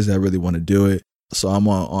these kids that really want to do it. So I'm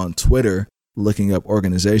on Twitter looking up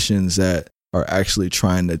organizations that are actually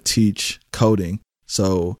trying to teach coding.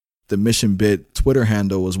 So the Mission Bit Twitter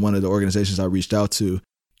handle was one of the organizations I reached out to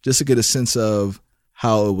just to get a sense of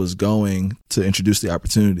how it was going to introduce the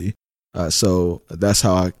opportunity. So that's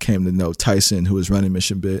how I came to know Tyson, who is running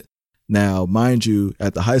Mission Bit. Now, mind you,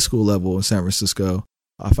 at the high school level in San Francisco,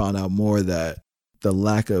 I found out more that the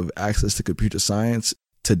lack of access to computer science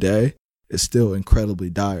today is still incredibly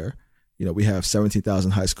dire. We have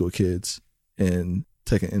 17,000 high school kids in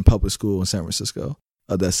public school in San Francisco.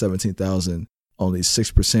 Of that 17,000, only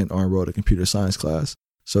 6% are enrolled in computer science class.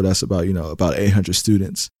 So that's about 800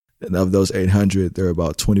 students. And of those 800, there are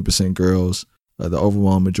about 20% girls. The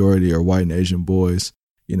overwhelming majority are white and Asian boys.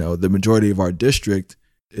 The majority of our district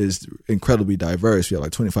is incredibly diverse. We have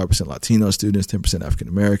 25% Latino students, 10% African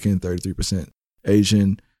American, 33%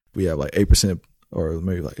 Asian. We have 8% or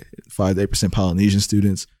maybe 5 to 8% Polynesian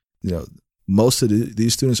students. Most of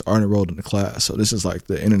these students aren't enrolled in the class. So this is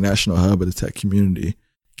the international hub of the tech community.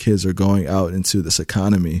 Kids are going out into this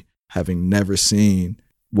economy having never seen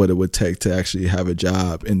what it would take to actually have a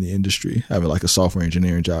job in the industry, having a software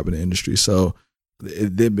engineering job in the industry. So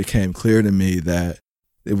it then became clear to me that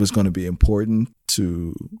it was going to be important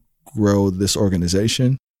to grow this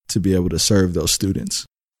organization to be able to serve those students.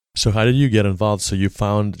 So how did you get involved? So you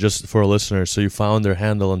found, just for a listener, you found their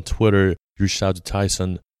handle on Twitter reached out to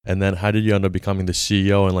Tyson, and then how did you end up becoming the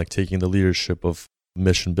CEO and like taking the leadership of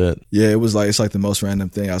Mission Bit? Yeah, it's like the most random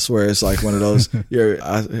thing. I swear, it's like one of those.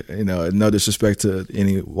 No disrespect to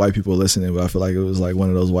any white people listening, but I feel like it was like one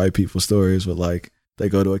of those white people stories where like they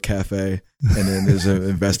go to a cafe and then there's an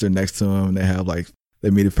investor next to them, and they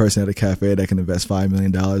meet a person at a cafe that can invest $5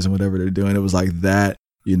 million in whatever they're doing. It was like that,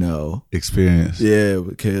 experience. Yeah,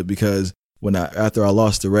 because after I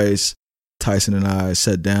lost the race, Tyson and I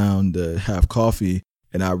sat down to have coffee,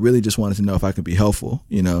 and I really just wanted to know if I could be helpful.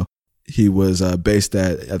 He was based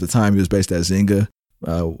at the time, he was based at Zynga.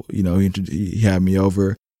 He had me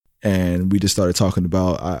over, and we just started talking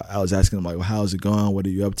about, I was asking him like, well, how's it going? What are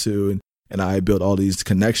you up to? And I built all these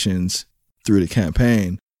connections through the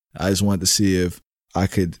campaign. I just wanted to see if I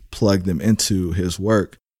could plug them into his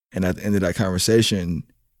work. And at the end of that conversation,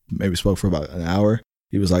 maybe spoke for about an hour.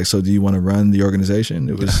 He was like, so do you want to run the organization?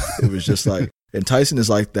 It was just like, and Tyson is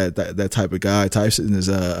like that type of guy. Tyson is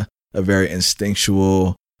a very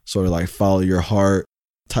instinctual, sort of like follow your heart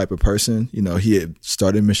type of person. He had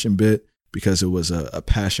started Mission Bit because it was a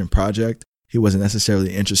passion project. He wasn't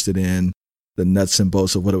necessarily interested in the nuts and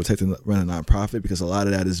bolts of what it would take to run a nonprofit, because a lot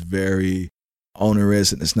of that is very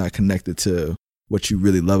onerous and it's not connected to what you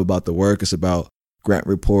really love about the work. It's about grant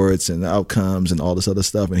reports and outcomes and all this other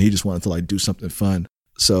stuff. And he just wanted to like do something fun.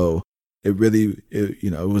 So it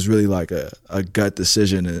was really like a gut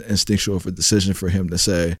decision, an instinctual decision for him to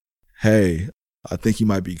say, hey, I think you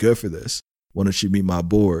might be good for this. Why don't you meet my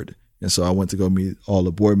board? And so I went to go meet all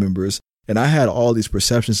the board members. And I had all these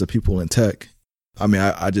perceptions of people in tech. I mean,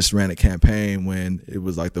 I just ran a campaign when it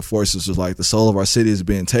was like the forces was like the soul of our city is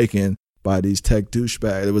being taken by these tech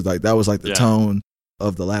douchebags. It was like, that was like the tone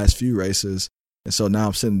of the last few races. And so now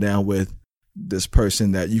I'm sitting down with this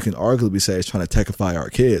person that you can arguably say is trying to techify our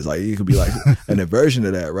kids. Like, you could be like an inversion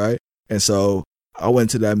of that, right? And so I went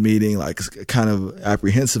to that meeting like kind of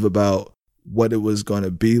apprehensive about what it was going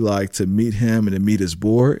to be like to meet him and to meet his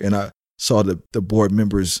board. And I saw the board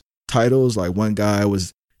members' titles. Like, one guy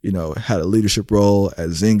was, had a leadership role at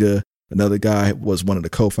Zynga. Another guy was one of the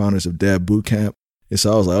co-founders of Dev Bootcamp. And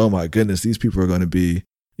so I was like, oh my goodness, these people are going to be,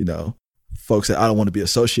 folks that I don't want to be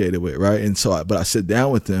associated with, right? And so, but I sit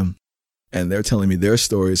down with them and they're telling me their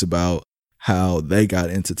stories about how they got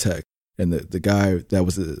into tech. And the guy that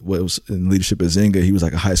was in leadership at Zynga, he was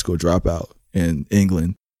like a high school dropout in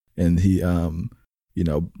England. And he,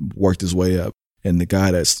 worked his way up. And the guy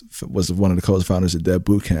that was one of the co-founders of Dev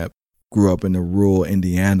Bootcamp grew up in the rural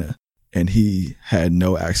Indiana, and he had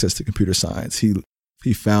no access to computer science.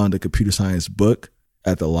 He found a computer science book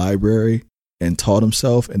at the library and taught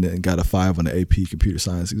himself, and then got a 5 on the AP computer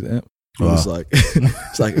science exam. Wow. It was like,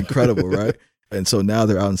 it's like incredible, right? And so now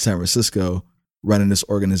they're out in San Francisco running this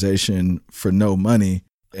organization for no money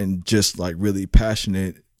and just like really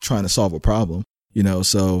passionate, trying to solve a problem,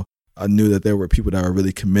 So I knew that there were people that were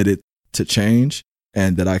really committed to change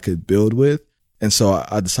and that I could build with. And so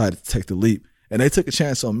I decided to take the leap. And they took a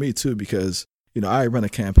chance on me too, because, I had run a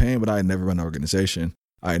campaign, but I had never run an organization.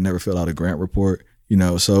 I had never filled out a grant report,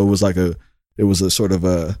 so it was like a sort of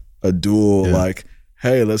a dual, like,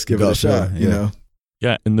 hey, let's give it a shot,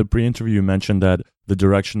 Yeah. In the pre-interview, you mentioned that the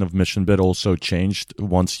direction of Mission Bit also changed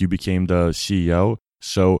once you became the CEO.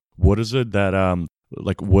 So what is it that,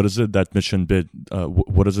 Mission Bit,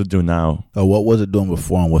 what does it do now? What was it doing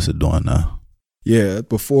before and what's it doing now? Yeah,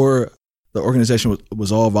 before the organization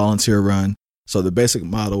was all volunteer run. So the basic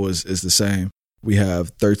model is the same. We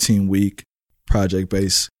have 13-week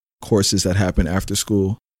project-based courses that happen after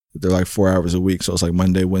school. They're like 4 hours a week. So it's like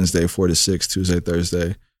Monday, Wednesday, 4 to 6, Tuesday,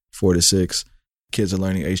 Thursday, 4 to 6. Kids are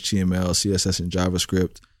learning HTML, CSS, and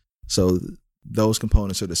JavaScript. So those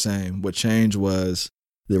components are the same. What changed was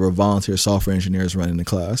there were volunteer software engineers running the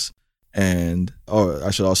class. And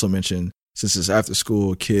I should also mention, since it's after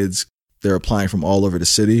school, kids, they're applying from all over the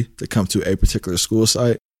city to come to a particular school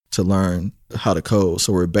site to learn how to code.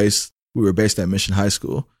 So we were based at Mission High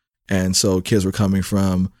School. And so kids were coming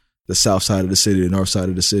from the south side of the city, the north side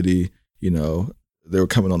of the city, they were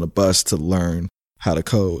coming on the bus to learn how to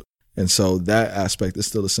code. And so that aspect is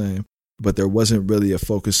still the same, but there wasn't really a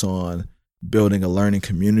focus on building a learning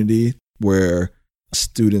community where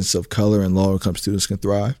students of color and low income students can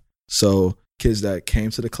thrive. So kids that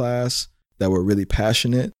came to the class that were really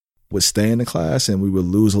passionate would stay in the class, and we would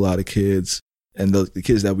lose a lot of kids. And the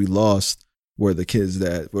kids that we lost were the kids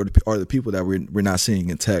that are the people that we're not seeing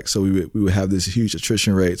in tech. So we would have this huge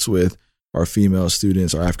attrition rates with our female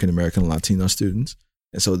students, our African American and Latino students.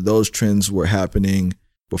 And so those trends were happening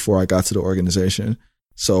before I got to the organization.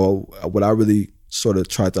 So what I really sort of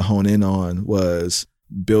tried to hone in on was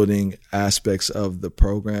building aspects of the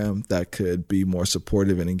program that could be more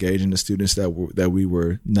supportive and engaging the students that we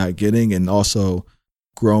were not getting, and also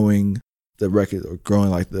growing the record or growing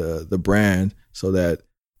like the brand so that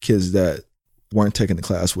kids that weren't taking the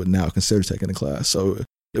class would now consider taking the class. So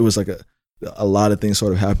it was like a lot of things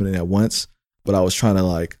sort of happening at once, but I was trying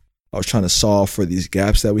to solve for these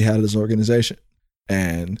gaps that we had as an organization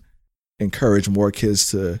and encourage more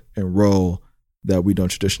kids to enroll that we don't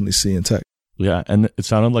traditionally see in tech. Yeah, and it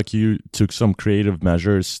sounded like you took some creative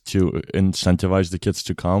measures to incentivize the kids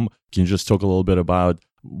to come. Can you just talk a little bit about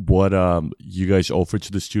what you guys offer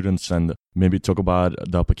to the students and maybe talk about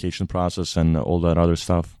the application process and all that other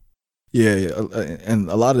stuff? Yeah, and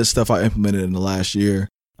a lot of this stuff I implemented in the last year,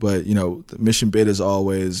 but the Mission Bit is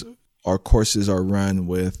always, our courses are run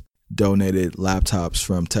with donated laptops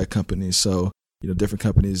from tech companies. So, different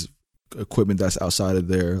companies, equipment that's outside of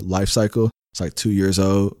their life cycle. It's like 2 years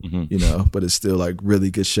old, but it's still like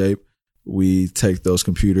really good shape. We take those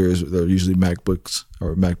computers, they're usually MacBooks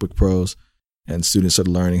or MacBook Pros, and students are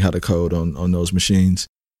learning how to code on those machines.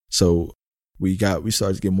 So we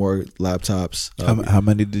started to get more laptops. How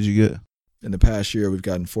many did you get? In the past year, we've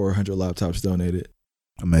gotten 400 laptops donated.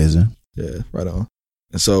 Amazing. Yeah, right on.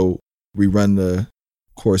 And so we run the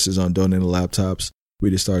courses on donating laptops. We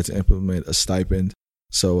just started to implement a stipend.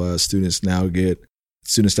 So students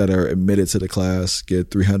that are admitted to the class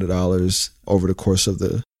get $300 over the course of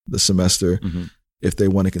the semester. Mm-hmm. If they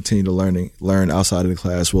want to continue to learn outside of the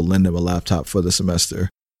class, we'll lend them a laptop for the semester.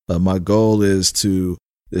 My goal is to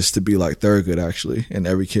be like Thurgood, actually. And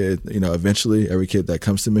every kid, eventually every kid that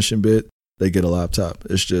comes to Mission Bit, they get a laptop.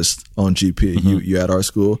 It's just on GP. Mm-hmm. You at our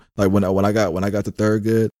school. Like when I got to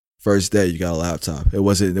Thurgood, first day you got a laptop. There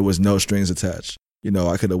was no strings attached.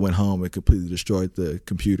 I could have went home and completely destroyed the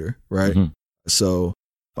computer, right? Mm-hmm. So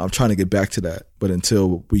I'm trying to get back to that. But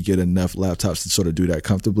until we get enough laptops to sort of do that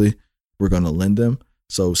comfortably, we're going to lend them.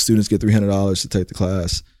 So students get $300 to take the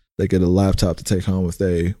class. They get a laptop to take home if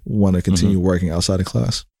they want to continue working outside of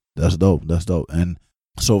class. That's dope. And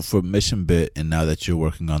so for Mission Bit, and now that you're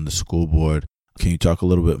working on the school board, can you talk a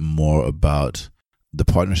little bit more about the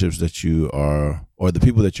partnerships that you are, or the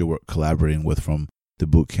people that you're collaborating with from the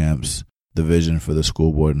boot camps, the vision for the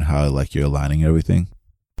school board, and how you're aligning everything?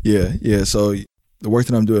 Yeah. So the work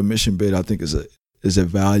that I'm doing at Mission Bit, I think is a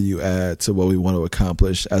value add to what we want to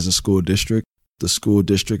accomplish as a school district. The school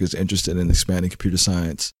district is interested in expanding computer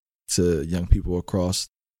science to young people across.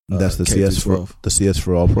 That's the CS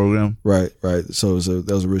for All program? Right. So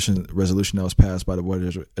there was a resolution that was passed by the Board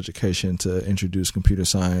of Education to introduce computer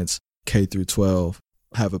science K through 12,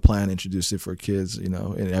 have a plan to introduce it for kids, in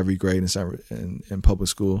every grade in public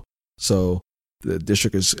school. So the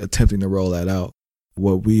district is attempting to roll that out.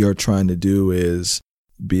 What we are trying to do is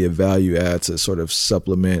be a value add to sort of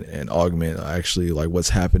supplement and augment actually like what's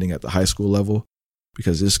happening at the high school level,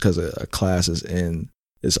 because just because a class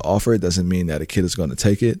is offered doesn't mean that a kid is going to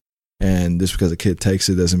take it. And just because a kid takes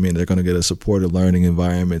it doesn't mean they're going to get a supportive learning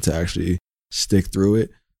environment to actually stick through it.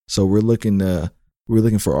 So we're looking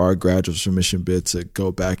for our graduates from Mission Bit to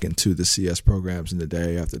go back into the CS programs in the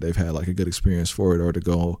day after they've had like a good experience for it, or to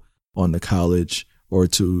go on to college or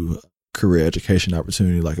to career education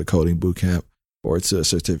opportunity like a coding boot camp, or to a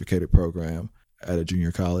certificated program at a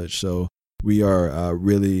junior college. So we are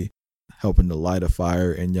really helping to light a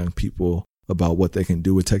fire in young people about what they can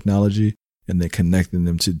do with technology, and then connecting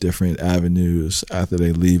them to different avenues after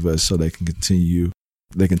they leave us so they can continue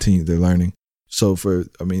their learning. So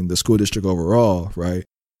the school district overall, right,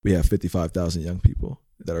 we have 55,000 young people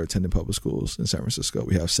that are attending public schools in San Francisco.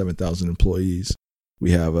 We have 7,000 employees.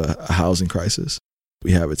 We have a housing crisis.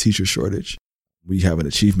 We have a teacher shortage. We have an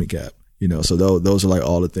achievement gap. So those are like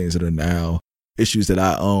all the things that are now issues that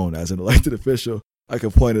I own as an elected official. I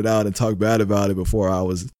can point it out and talk bad about it before I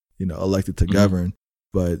was, elected to govern.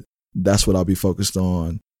 But that's what I'll be focused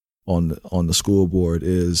on the school board,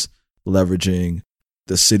 is leveraging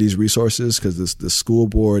the city's resources, because the school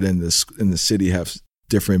board and the city have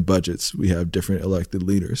different budgets. We have different elected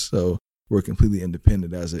leaders. So we're completely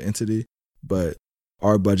independent as an entity, but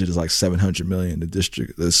our budget is like $700 million.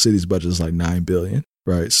 The city's budget is like $9 billion,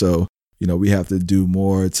 right? So, we have to do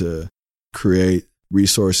more to create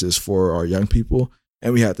resources for our young people,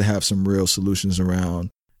 and we have to have some real solutions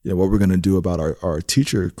around, what we're going to do about our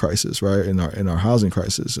teacher crisis, right? In our housing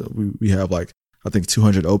crisis. We have like, I think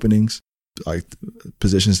 200 openings, like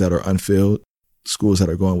positions that are unfilled, schools that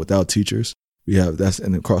are going without teachers. We have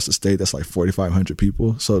and across the state, that's like 4,500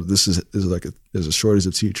 people. So there's a shortage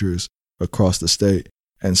of teachers across the state.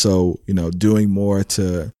 And so, doing more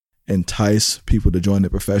to entice people to join the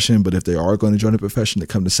profession. But if they are going to join the profession, to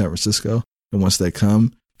come to San Francisco. And once they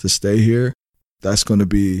come, to stay here, that's going to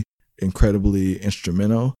be incredibly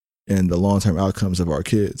instrumental in the long-term outcomes of our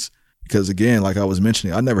kids. Because again, like I was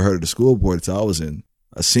mentioning, I never heard of the school board until I was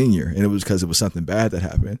a senior, and it was because it was something bad that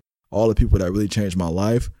happened. All the people that really changed my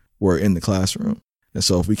life were in the classroom. And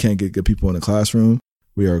so if we can't get good people in the classroom,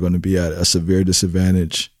 we are going to be at a severe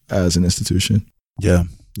disadvantage as an institution. Yeah.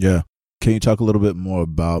 Can you talk a little bit more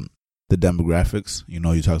about the demographics? You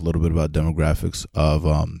talked a little bit about demographics of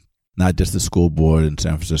not just the school board in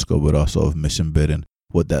San Francisco, but also of Mission Bit and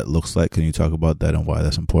what that looks like. Can you talk about that and why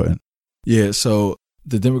that's important? Yeah, so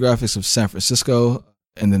the demographics of San Francisco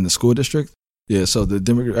and then the school district. Yeah, so the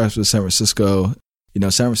demographics of San Francisco,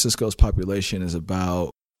 San Francisco's population is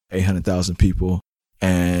about 800,000 people.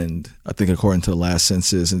 And I think according to the last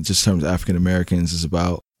census, in just terms of African Americans, is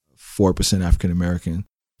about 4% African American.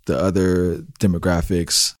 The other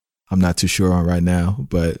demographics, I'm not too sure on right now,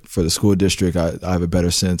 but for the school district, I have a better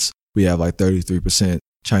sense. We have like 33%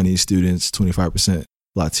 Chinese students, 25%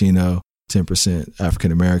 Latino, 10%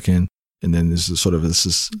 African American. And then this is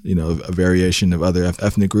a variation of other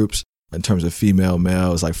ethnic groups. In terms of female,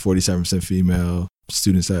 male, it's like 47% female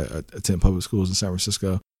students that attend public schools in San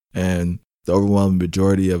Francisco. And the overwhelming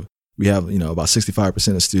majority we have, about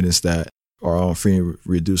 65% of students that are on free and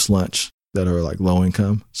reduced lunch that are like low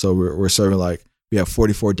income. So we're serving we have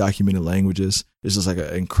 44 documented languages. It's just like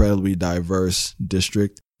an incredibly diverse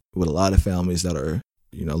district with a lot of families that are,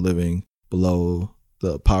 living below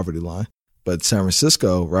the poverty line. But San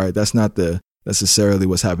Francisco, right, that's not necessarily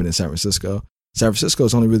what's happening in San Francisco. San Francisco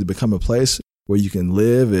has only really become a place where you can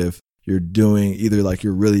live if you're doing either like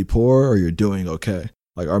you're really poor or you're doing okay.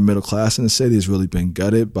 Like our middle class in the city has really been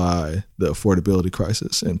gutted by the affordability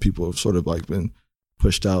crisis, and people have sort of like been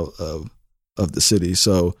pushed out of the city.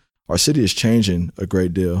 So our city is changing a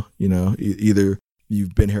great deal. Either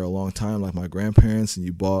you've been here a long time, like my grandparents, and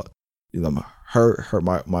you bought,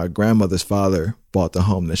 my grandmother's father bought the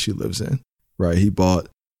home that she lives in, right? He bought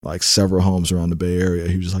like several homes around the Bay Area.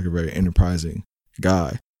 He was just like a very enterprising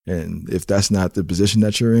guy. And if that's not the position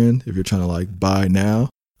that you're in, if you're trying to like buy now,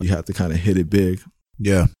 you have to kind of hit it big.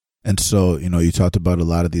 Yeah. And so, you talked about a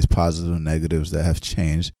lot of these positives and negatives that have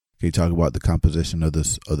changed. Can you talk about the composition of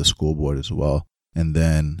the school board as well? And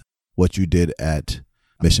then what you did at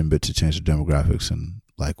Mission Bit to change the demographics and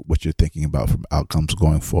like what you're thinking about from outcomes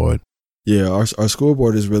going forward. Yeah, our school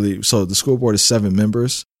board is so the school board is 7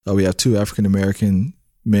 members. We have 2 African-American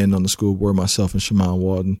men on the school board, myself and Shaman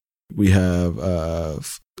Walden. We have,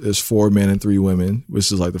 there's 4 men and 3 women,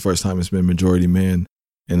 which is like the first time it's been majority men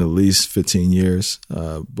in at least 15 years.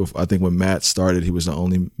 I think when Matt started, he was the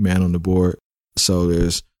only man on the board. So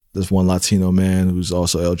there's 1 Latino man who's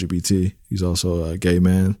also LGBT. He's also a gay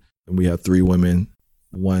man. And we have 3 women,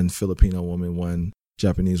 1 Filipino woman, 1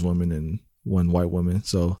 Japanese woman, and 1 white woman.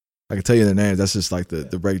 So I can tell you their names. That's just like the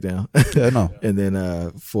breakdown. Yeah, no. And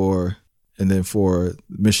then for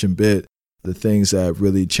Mission Bit, the things that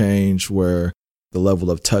really changed were the level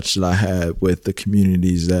of touch that I had with the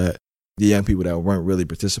communities the young people that weren't really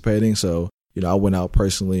participating. So, I went out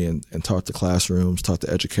personally and talked to classrooms, talked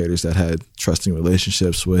to educators that had trusting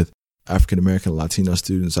relationships with African-American, Latino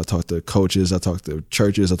students. I talked to coaches, I talked to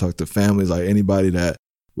churches, I talked to families, like anybody that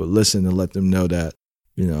would listen and let them know that,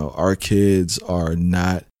 our kids are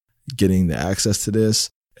not getting the access to this.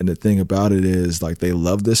 And the thing about it is like they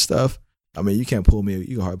love this stuff. I mean, you can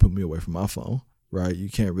hardly put me away from my phone, right? You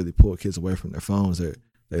can't really pull kids away from their phones.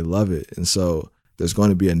 They love it. And so there's going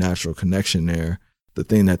to be a natural connection there. The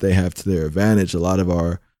thing that they have to their advantage, a lot of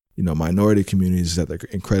our, minority communities, is that they're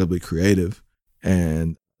incredibly creative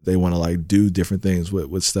and they want to like do different things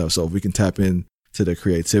with stuff. So if we can tap into their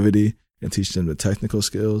creativity and teach them the technical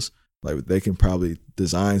skills, like they can probably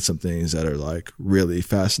design some things that are like really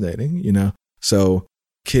fascinating, So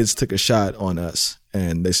kids took a shot on us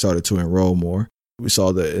and they started to enroll more. We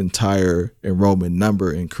saw the entire enrollment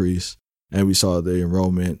number increase, and we saw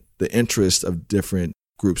the interest of different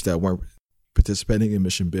groups that weren't participating in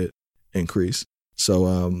Mission Bit increase.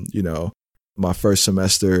 So, my first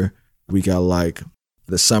semester, we got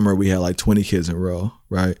the summer we had like 20 kids enroll,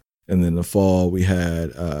 right? And then the fall we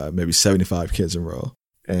had maybe 75 kids enroll.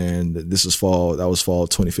 And that was fall of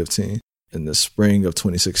 2015. In the spring of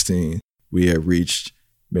 2016, we had reached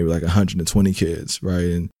maybe like 120 kids,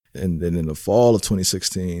 right? And then in the fall of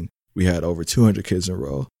 2016, we had over 200 kids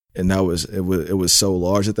enroll. And it was so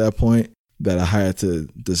large at that point that I had to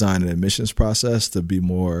design an admissions process to be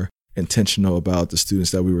more intentional about the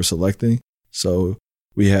students that we were selecting. So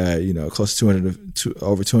we had, close to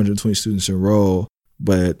over 220 students enroll,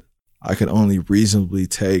 but I could only reasonably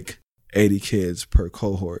take 80 kids per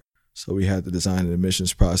cohort. So we had to design an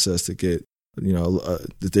admissions process to get, to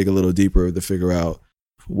dig a little deeper to figure out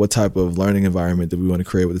what type of learning environment that we want to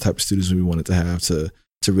create, what the type of students we wanted to have to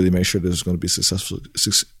really make sure there's going to be a successful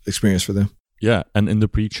experience for them. Yeah, and in the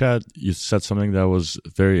pre-chat, you said something that was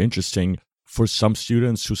very interesting. For some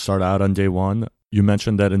students who start out on day one, you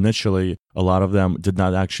mentioned that initially a lot of them did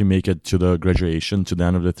not actually make it to the graduation, to the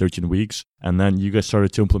end of the 13 weeks. And then you guys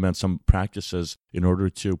started to implement some practices in order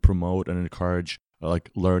to promote and encourage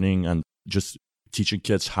like learning and just teaching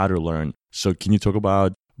kids how to learn. So can you talk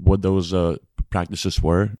about what those practices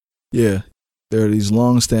were? Yeah, there are these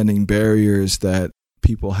long-standing barriers that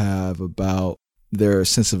people have about their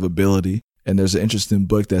sense of ability. And there's an interesting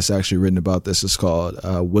book that's actually written about this. It's called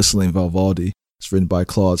Whistling Vivaldi. It's written by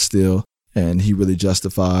Claude Steele. And he really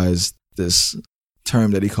justifies this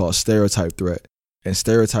term that he calls stereotype threat. And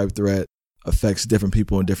stereotype threat affects different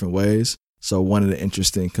people in different ways. So one of the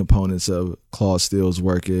interesting components of Claude Steele's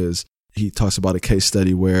work is he talks about a case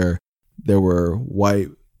study where there were white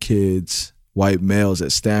kids, white males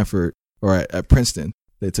at Stanford or at Princeton.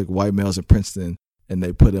 They took white males at Princeton and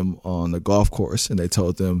they put them on the golf course and they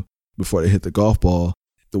told them before they hit the golf ball,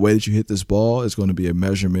 the way that you hit this ball is going to be a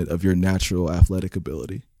measurement of your natural athletic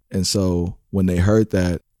ability. And so when they heard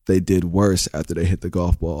that, they did worse after they hit the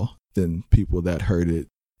golf ball than people that heard it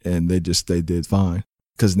and they did fine.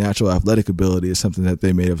 Because natural athletic ability is something that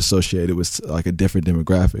they may have associated with like a different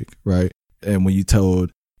demographic, right? And when you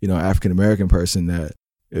told, African-American person that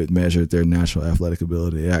it measured their natural athletic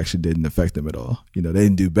ability, it actually didn't affect them at all. They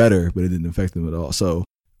didn't do better, but it didn't affect them at all. So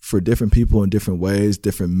for different people in different ways,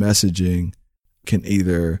 different messaging can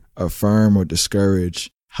either affirm or discourage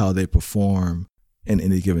how they perform in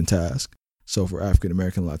any given task. So for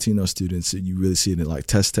African-American Latino students, you really see it in like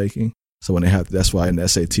test taking. So when that's why in the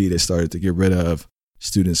SAT, they started to get rid of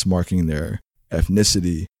students marking their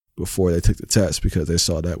ethnicity before they took the test because they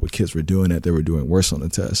saw that what kids were doing, that they were doing worse on the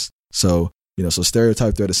test. So, so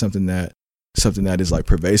stereotype threat is something that is like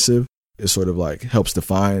pervasive. It sort of like helps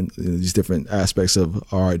define these different aspects of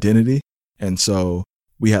our identity. And so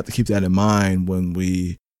we have to keep that in mind when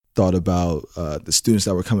we thought about the students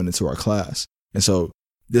that were coming into our class. And so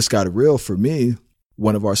this got real for me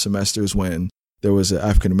one of our semesters when there was an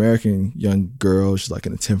African-American young girl, she's like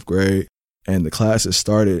in the 10th grade, and the class has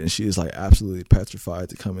started and she is like absolutely petrified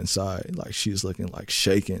to come inside. Like she's looking like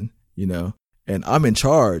shaking, and I'm in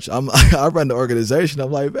charge. I run the organization.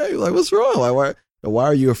 I'm like, babe, like what's wrong? Like why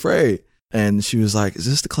are you afraid? And she was like, is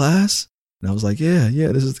this the class? And I was like, yeah,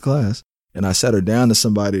 this is the class. And I sat her down to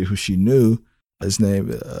somebody who she knew, his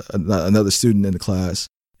name, another student in the class.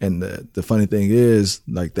 And the funny thing is,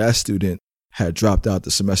 like that student had dropped out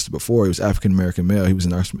the semester before. He was African-American male. He was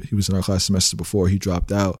in our class semester before. He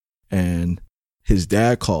dropped out. And his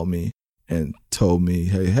dad called me and told me,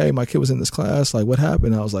 hey, my kid was in this class. Like, what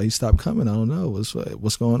happened? I was like, he stopped coming. I don't know.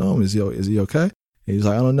 What's going on? Is he okay? And he was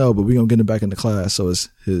like, I don't know, but we're going to get him back into class. So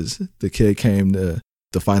the kid came to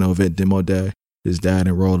the final event demo day. His dad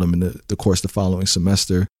enrolled him in the course the following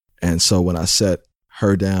semester. And so when I sat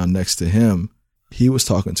her down next to him, he was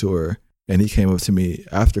talking to her and he came up to me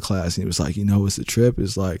after class and he was like, what's the trip?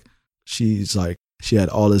 It's like, she had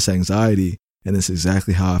all this anxiety and it's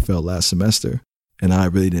exactly how I felt last semester. And I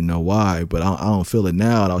really didn't know why, but I don't feel it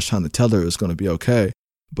now. And I was trying to tell her it's going to be okay.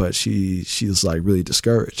 But she's like really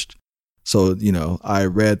discouraged. So, I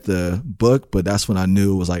read the book, but that's when I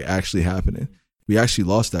knew it was like actually happening. We actually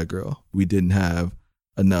lost that girl. We didn't have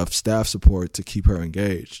enough staff support to keep her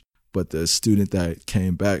engaged. But the student that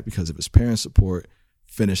came back because of his parents' support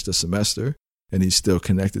finished the semester and he's still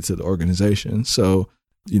connected to the organization. So,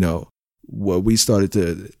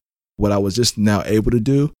 what I was just now able to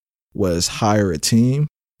do was hire a team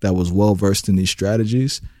that was well-versed in these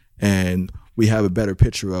strategies. And we have a better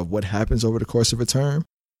picture of what happens over the course of a term.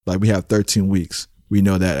 Like we have 13 weeks. We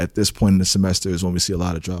know that at this point in the semester is when we see a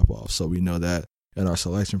lot of drop-offs. So we know that in our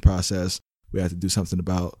selection process, we have to do something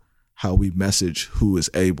about how we message who is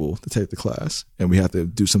able to take the class. And we have to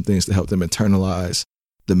do some things to help them internalize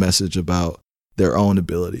the message about their own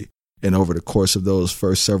ability. And over the course of those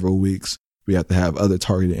first several weeks, we have to have other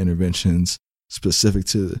targeted interventions specific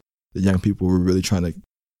to the young people we're really trying to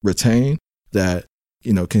retain that,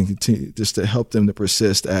 can continue just to help them to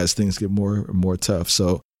persist as things get more and more tough.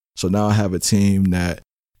 So now I have a team that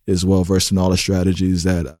is well versed in all the strategies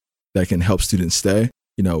that can help students stay.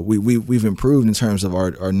 We've improved in terms of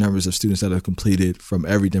our numbers of students that have completed from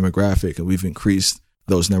every demographic, and we've increased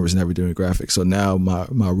those numbers in every demographic. So now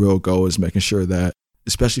my real goal is making sure that,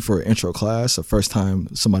 especially for an intro class, the first time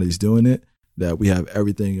somebody's doing it, that we have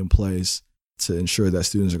everything in place to ensure that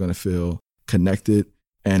students are going to feel connected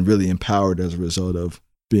and really empowered as a result of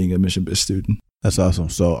being a Mission BIT student. That's awesome.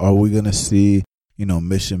 So are we going to see,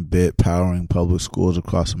 Mission BIT powering public schools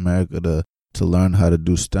across America to to learn how to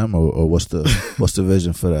do STEM, or what's the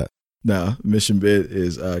vision for that? No, Mission Bit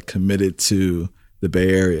is committed to the Bay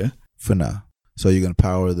Area for now. So you're gonna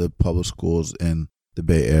power the public schools in the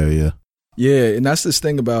Bay Area. Yeah, and that's this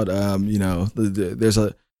thing about there's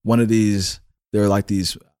there are like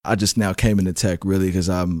these. I just now came into tech really because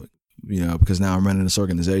because now I'm running this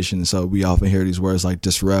organization. So we often hear these words like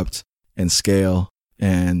disrupt and scale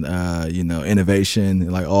and innovation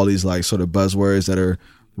and like all these like sort of buzzwords that are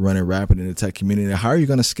running rapid in the tech community. How are you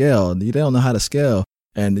going to scale? You don't know how to scale.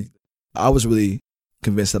 And I was really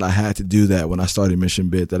convinced that I had to do that when I started Mission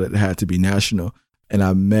Bit, that it had to be national. And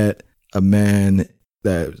I met a man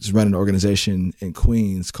that's running an organization in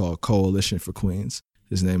Queens called Coalition for Queens.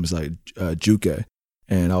 His name is like Juke.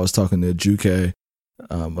 And I was talking to Juke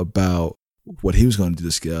about what he was going to do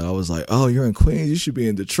to scale. I was like, oh, you're in Queens. You should be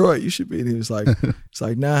in Detroit. You should be. And he was like, it's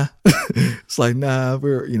like, nah. It's like, nah,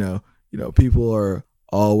 we're, people are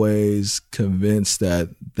always convinced that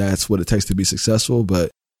that's what it takes to be successful.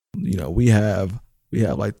 But, we have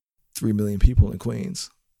like 3 million people in Queens.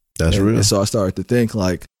 That's real. And so I started to think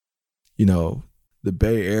like, the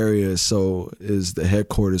Bay Area is the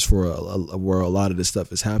headquarters for where a lot of this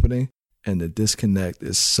stuff is happening. And the disconnect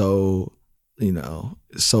is so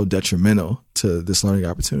detrimental to this learning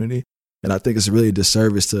opportunity. And I think it's really a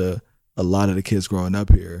disservice to a lot of the kids growing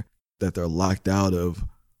up here that they're locked out of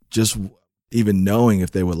just even knowing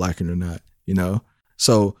if they would like it or not,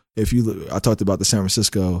 So I talked about the San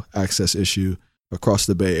Francisco access issue across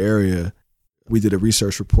the Bay Area. We did a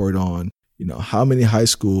research report on, how many high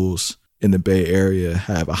schools in the Bay Area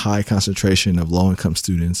have a high concentration of low-income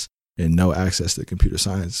students and no access to computer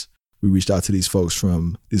science. We reached out to these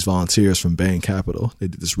volunteers from Bain Capital. They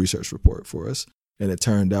did this research report for us. And it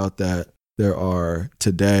turned out that there are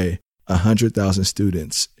today 100,000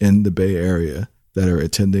 students in the Bay Area that are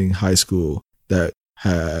attending high school that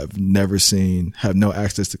have no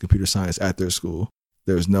access to computer science at their school.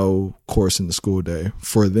 There's no course in the school day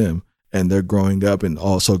for them. And they're growing up and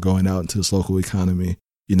also going out into this local economy,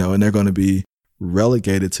 and they're going to be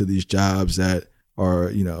relegated to these jobs that are,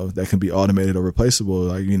 that can be automated or replaceable.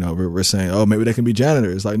 Like, we're saying, oh, maybe they can be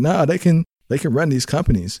janitors. Like, nah, they can run these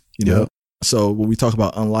companies, know? So when we talk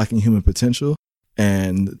about unlocking human potential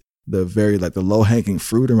and the low hanging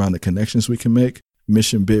fruit around the connections we can make,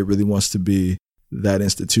 Mission Bit really wants to be that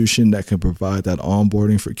institution that can provide that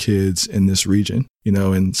onboarding for kids in this region,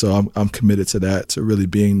 and so I'm committed to that, to really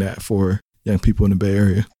being that for young people in the Bay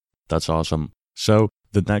Area. That's awesome. So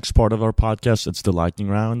the next part of our podcast, it's the lightning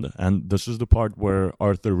round. And this is the part where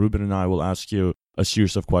Arthur, Ruben, and I will ask you a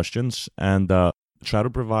series of questions and try to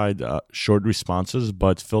provide short responses,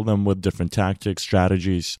 but fill them with different tactics,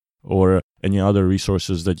 strategies, or any other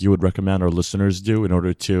resources that you would recommend our listeners do in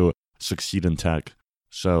order to succeed in tech.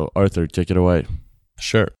 So Arthur, take it away.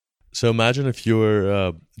 Sure. So imagine if you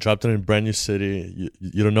were dropped in a brand new city,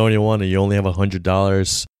 you don't know anyone, and you only have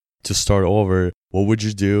 $100 to start over. What would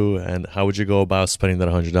you do, and how would you go about spending that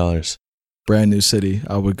 $100? Brand new city.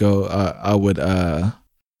 I would go. I would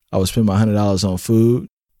spend my $100 on food,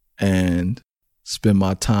 and spend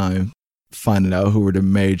my time finding out who were the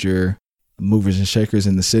major movers and shakers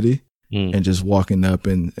in the city, and just walking up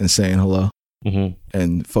and saying hello,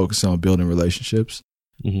 and focusing on building relationships.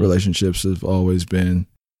 Relationships have always been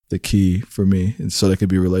the key for me, and so there could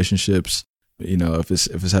be relationships. If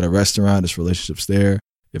it's at a restaurant, it's relationships there.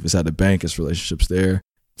 If it's at a bank, it's relationships there.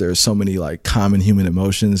 There's so many like common human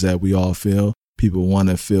emotions that we all feel. People want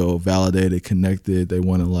to feel validated, connected. They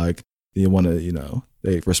want to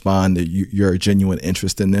they respond to your genuine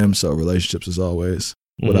interest in them. So relationships is always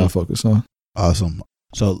what I focus on. Awesome.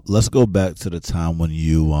 So let's go back to the time when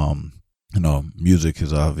you, music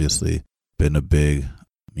has obviously been a big,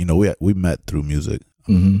 we met through music.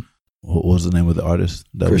 What was the name of the artist?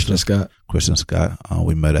 Christian Scott. Christian Scott.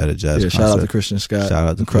 We met at a jazz concert. Shout out to Christian Scott. Shout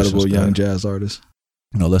out to incredible Christian young Scott. jazz artist.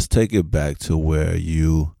 Let's take it back to where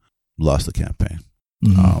you lost the campaign,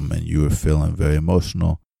 and you were feeling very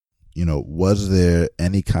emotional. Was there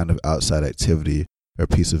any kind of outside activity or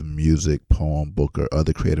piece of music, poem, book, or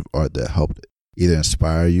other creative art that helped either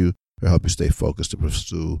inspire you or help you stay focused to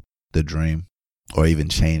pursue the dream, or even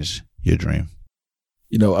change your dream?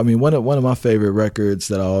 One of my favorite records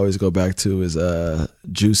that I always go back to is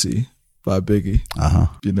Juicy by Biggie.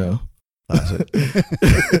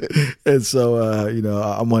 And so,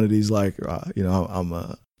 I'm one of these I'm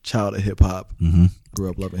a child of hip hop, grew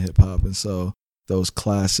up loving hip hop. And so those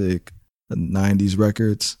classic 90s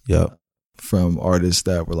records from artists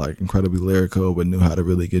that were like incredibly lyrical, but knew how to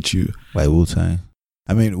really get you. Like Wu-Tang.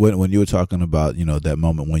 I mean, when you were talking about, that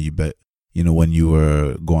moment when when you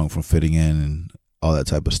were going from fitting in and all that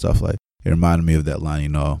type of stuff, like it reminded me of that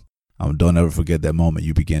line, Don't ever forget that moment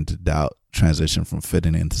you begin to doubt. Transition from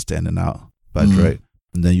fitting in to standing out by Drake.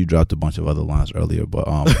 And then you dropped a bunch of other lines earlier, but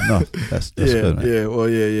no, that's good, man. Yeah, well,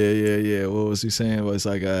 yeah. What was he saying? It was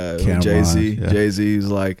like Jay-Z. Yeah. Jay-Z's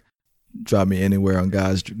like, drop me anywhere on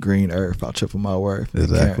God's green earth, I'll triple my worth.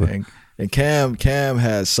 Exactly. And Cam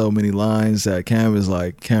has so many lines that Cam is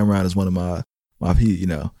like, Cameron is one of my he,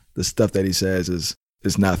 the stuff that he says is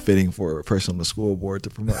not fitting for a person on the school board to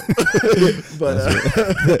promote.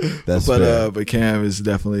 But Cam is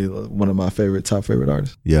definitely one of my top favorite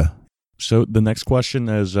artists. Yeah. So the next question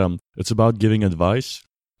is, it's about giving advice.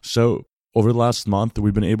 So over the last month,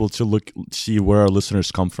 we've been able to see where our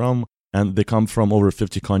listeners come from, and they come from over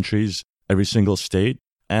 50 countries, every single state.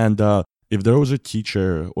 And if there was a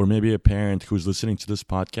teacher or maybe a parent who's listening to this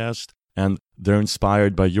podcast and they're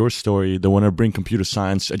inspired by your story, they want to bring computer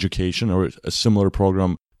science education or a similar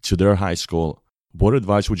program to their high school, what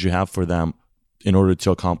advice would you have for them in order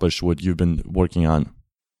to accomplish what you've been working on?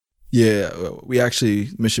 Yeah, we actually,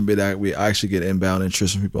 Mission Bit, we actually get inbound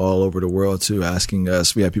interest from people all over the world too, asking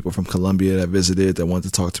us. We had people from Colombia that visited that wanted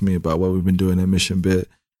to talk to me about what we've been doing at Mission Bit.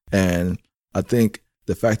 And I think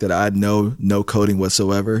the fact that I know no coding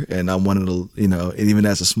whatsoever, and I'm one of the, and even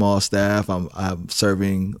as a small staff, I'm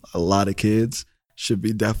serving a lot of kids, should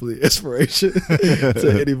be definitely inspiration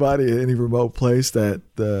to anybody in any remote place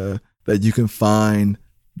that you can find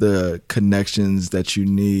the connections that you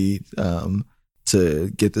need to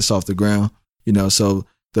get this off the ground. So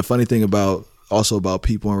the funny thing about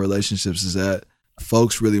people and relationships is that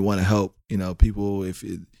folks really want to help. People,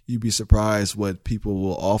 you'd be surprised what people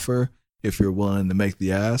will offer if you're willing to make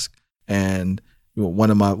the ask. And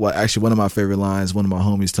one of my favorite lines, one of my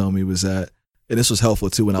homies told me was that, and this was helpful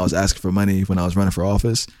too when I was asking for money when I was running for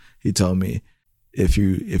office. He told me, if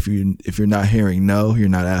you're not hearing no, you're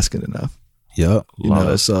not asking enough. Yeah,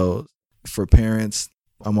 so for parents,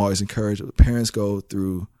 I'm always encouraged. Parents go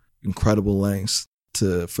through incredible lengths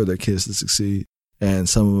for their kids to succeed, and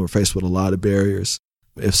some of them are faced with a lot of barriers.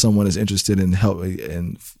 If someone is interested in helping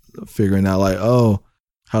and figuring out, like, oh,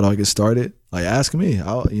 how do I get started? Like, ask me.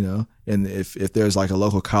 And if there's like a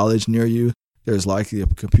local college near you, there's likely a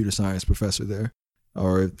computer science professor there,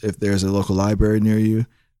 or if there's a local library near you,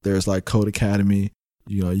 there's like Code Academy.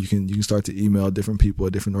 You can start to email different people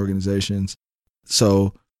at different organizations.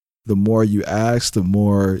 So the more you ask, the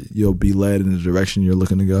more you'll be led in the direction you're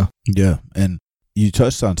looking to go. Yeah. And you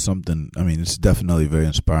touched on something, it's definitely very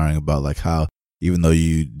inspiring about like how, even though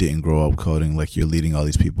you didn't grow up coding, like you're leading all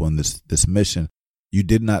these people in this mission. You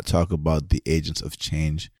did not talk about the agents of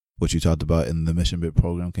change, which you talked about in the Mission Bit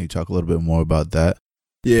program. Can you talk a little bit more about that?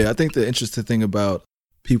 Yeah, I think the interesting thing about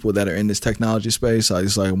people that are in this technology space,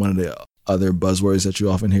 it's like one of the other buzzwords that you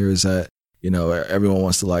often hear is that, everyone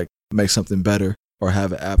wants to like make something better or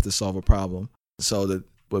have an app to solve a problem. So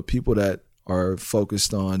what people that are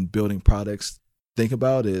focused on building products think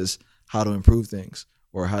about is how to improve things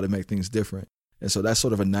or how to make things different. And so that's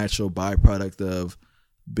sort of a natural byproduct of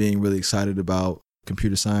being really excited about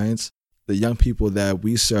computer science. The young people that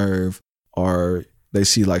we serve they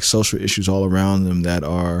see like social issues all around them that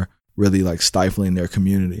are really like stifling their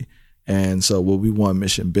community. And so what we want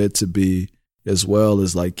Mission Bit to be as well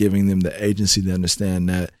is like giving them the agency to understand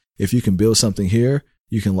that if you can build something here,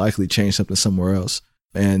 you can likely change something somewhere else.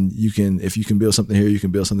 And if you can build something here, you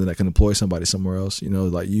can build something that can employ somebody somewhere else.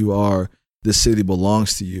 Like this city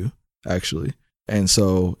belongs to you, actually. And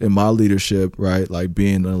so in my leadership, right, like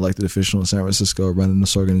being an elected official in San Francisco, running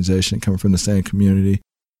this organization, coming from the same community,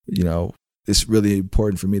 it's really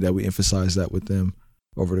important for me that we emphasize that with them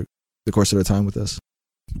over the course of their time with us.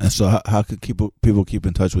 And so how could people keep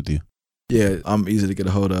in touch with you? Yeah, I'm easy to get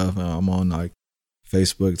a hold of. I'm on like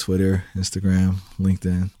Facebook, Twitter, Instagram,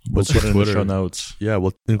 LinkedIn. What's your Twitter? Show notes. Yeah,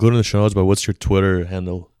 we'll include in the show notes, but what's your Twitter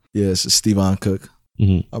handle? Yeah, it's Stevan Cook.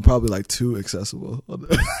 Mm-hmm. I'm probably like too accessible.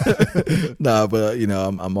 Nah, but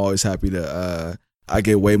I'm always happy to. I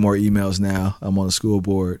get way more emails now. I'm on the school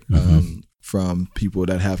board from people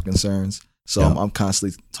that have concerns. So I'm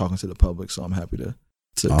constantly talking to the public. So I'm happy to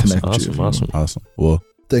connect with you. Awesome. Well,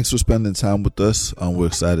 thanks for spending time with us. We're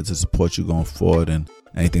excited to support you going forward, and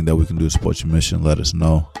anything that we can do to support your mission, let us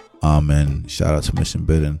know. And shout out to Mission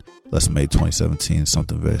Bit, and let's make 2017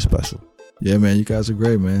 something very special. Yeah, man, you guys are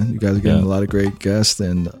great, man. You guys are getting a lot of great guests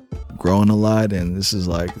and growing a lot, and this is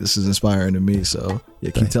inspiring to me. So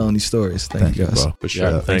keep telling these stories. Thank you guys. Bro. For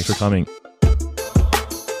sure. Thanks for coming.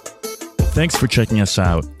 Thanks for checking us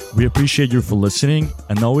out. We appreciate you for listening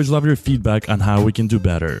and always love your feedback on how we can do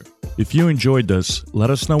better. If you enjoyed this, let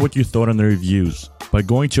us know what you thought in the reviews by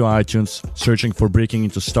going to iTunes, searching for Breaking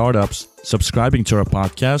Into Startups, subscribing to our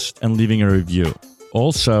podcast, and leaving a review.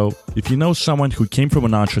 Also, if you know someone who came from a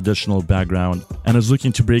non-traditional background and is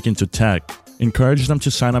looking to break into tech, encourage them to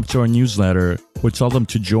sign up to our newsletter or tell them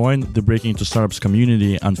to join the Breaking Into Startups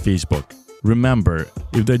community on Facebook. Remember,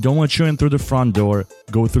 if they don't let you in through the front door,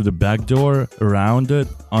 go through the back door, around it,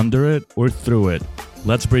 under it, or through it.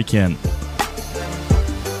 Let's break in.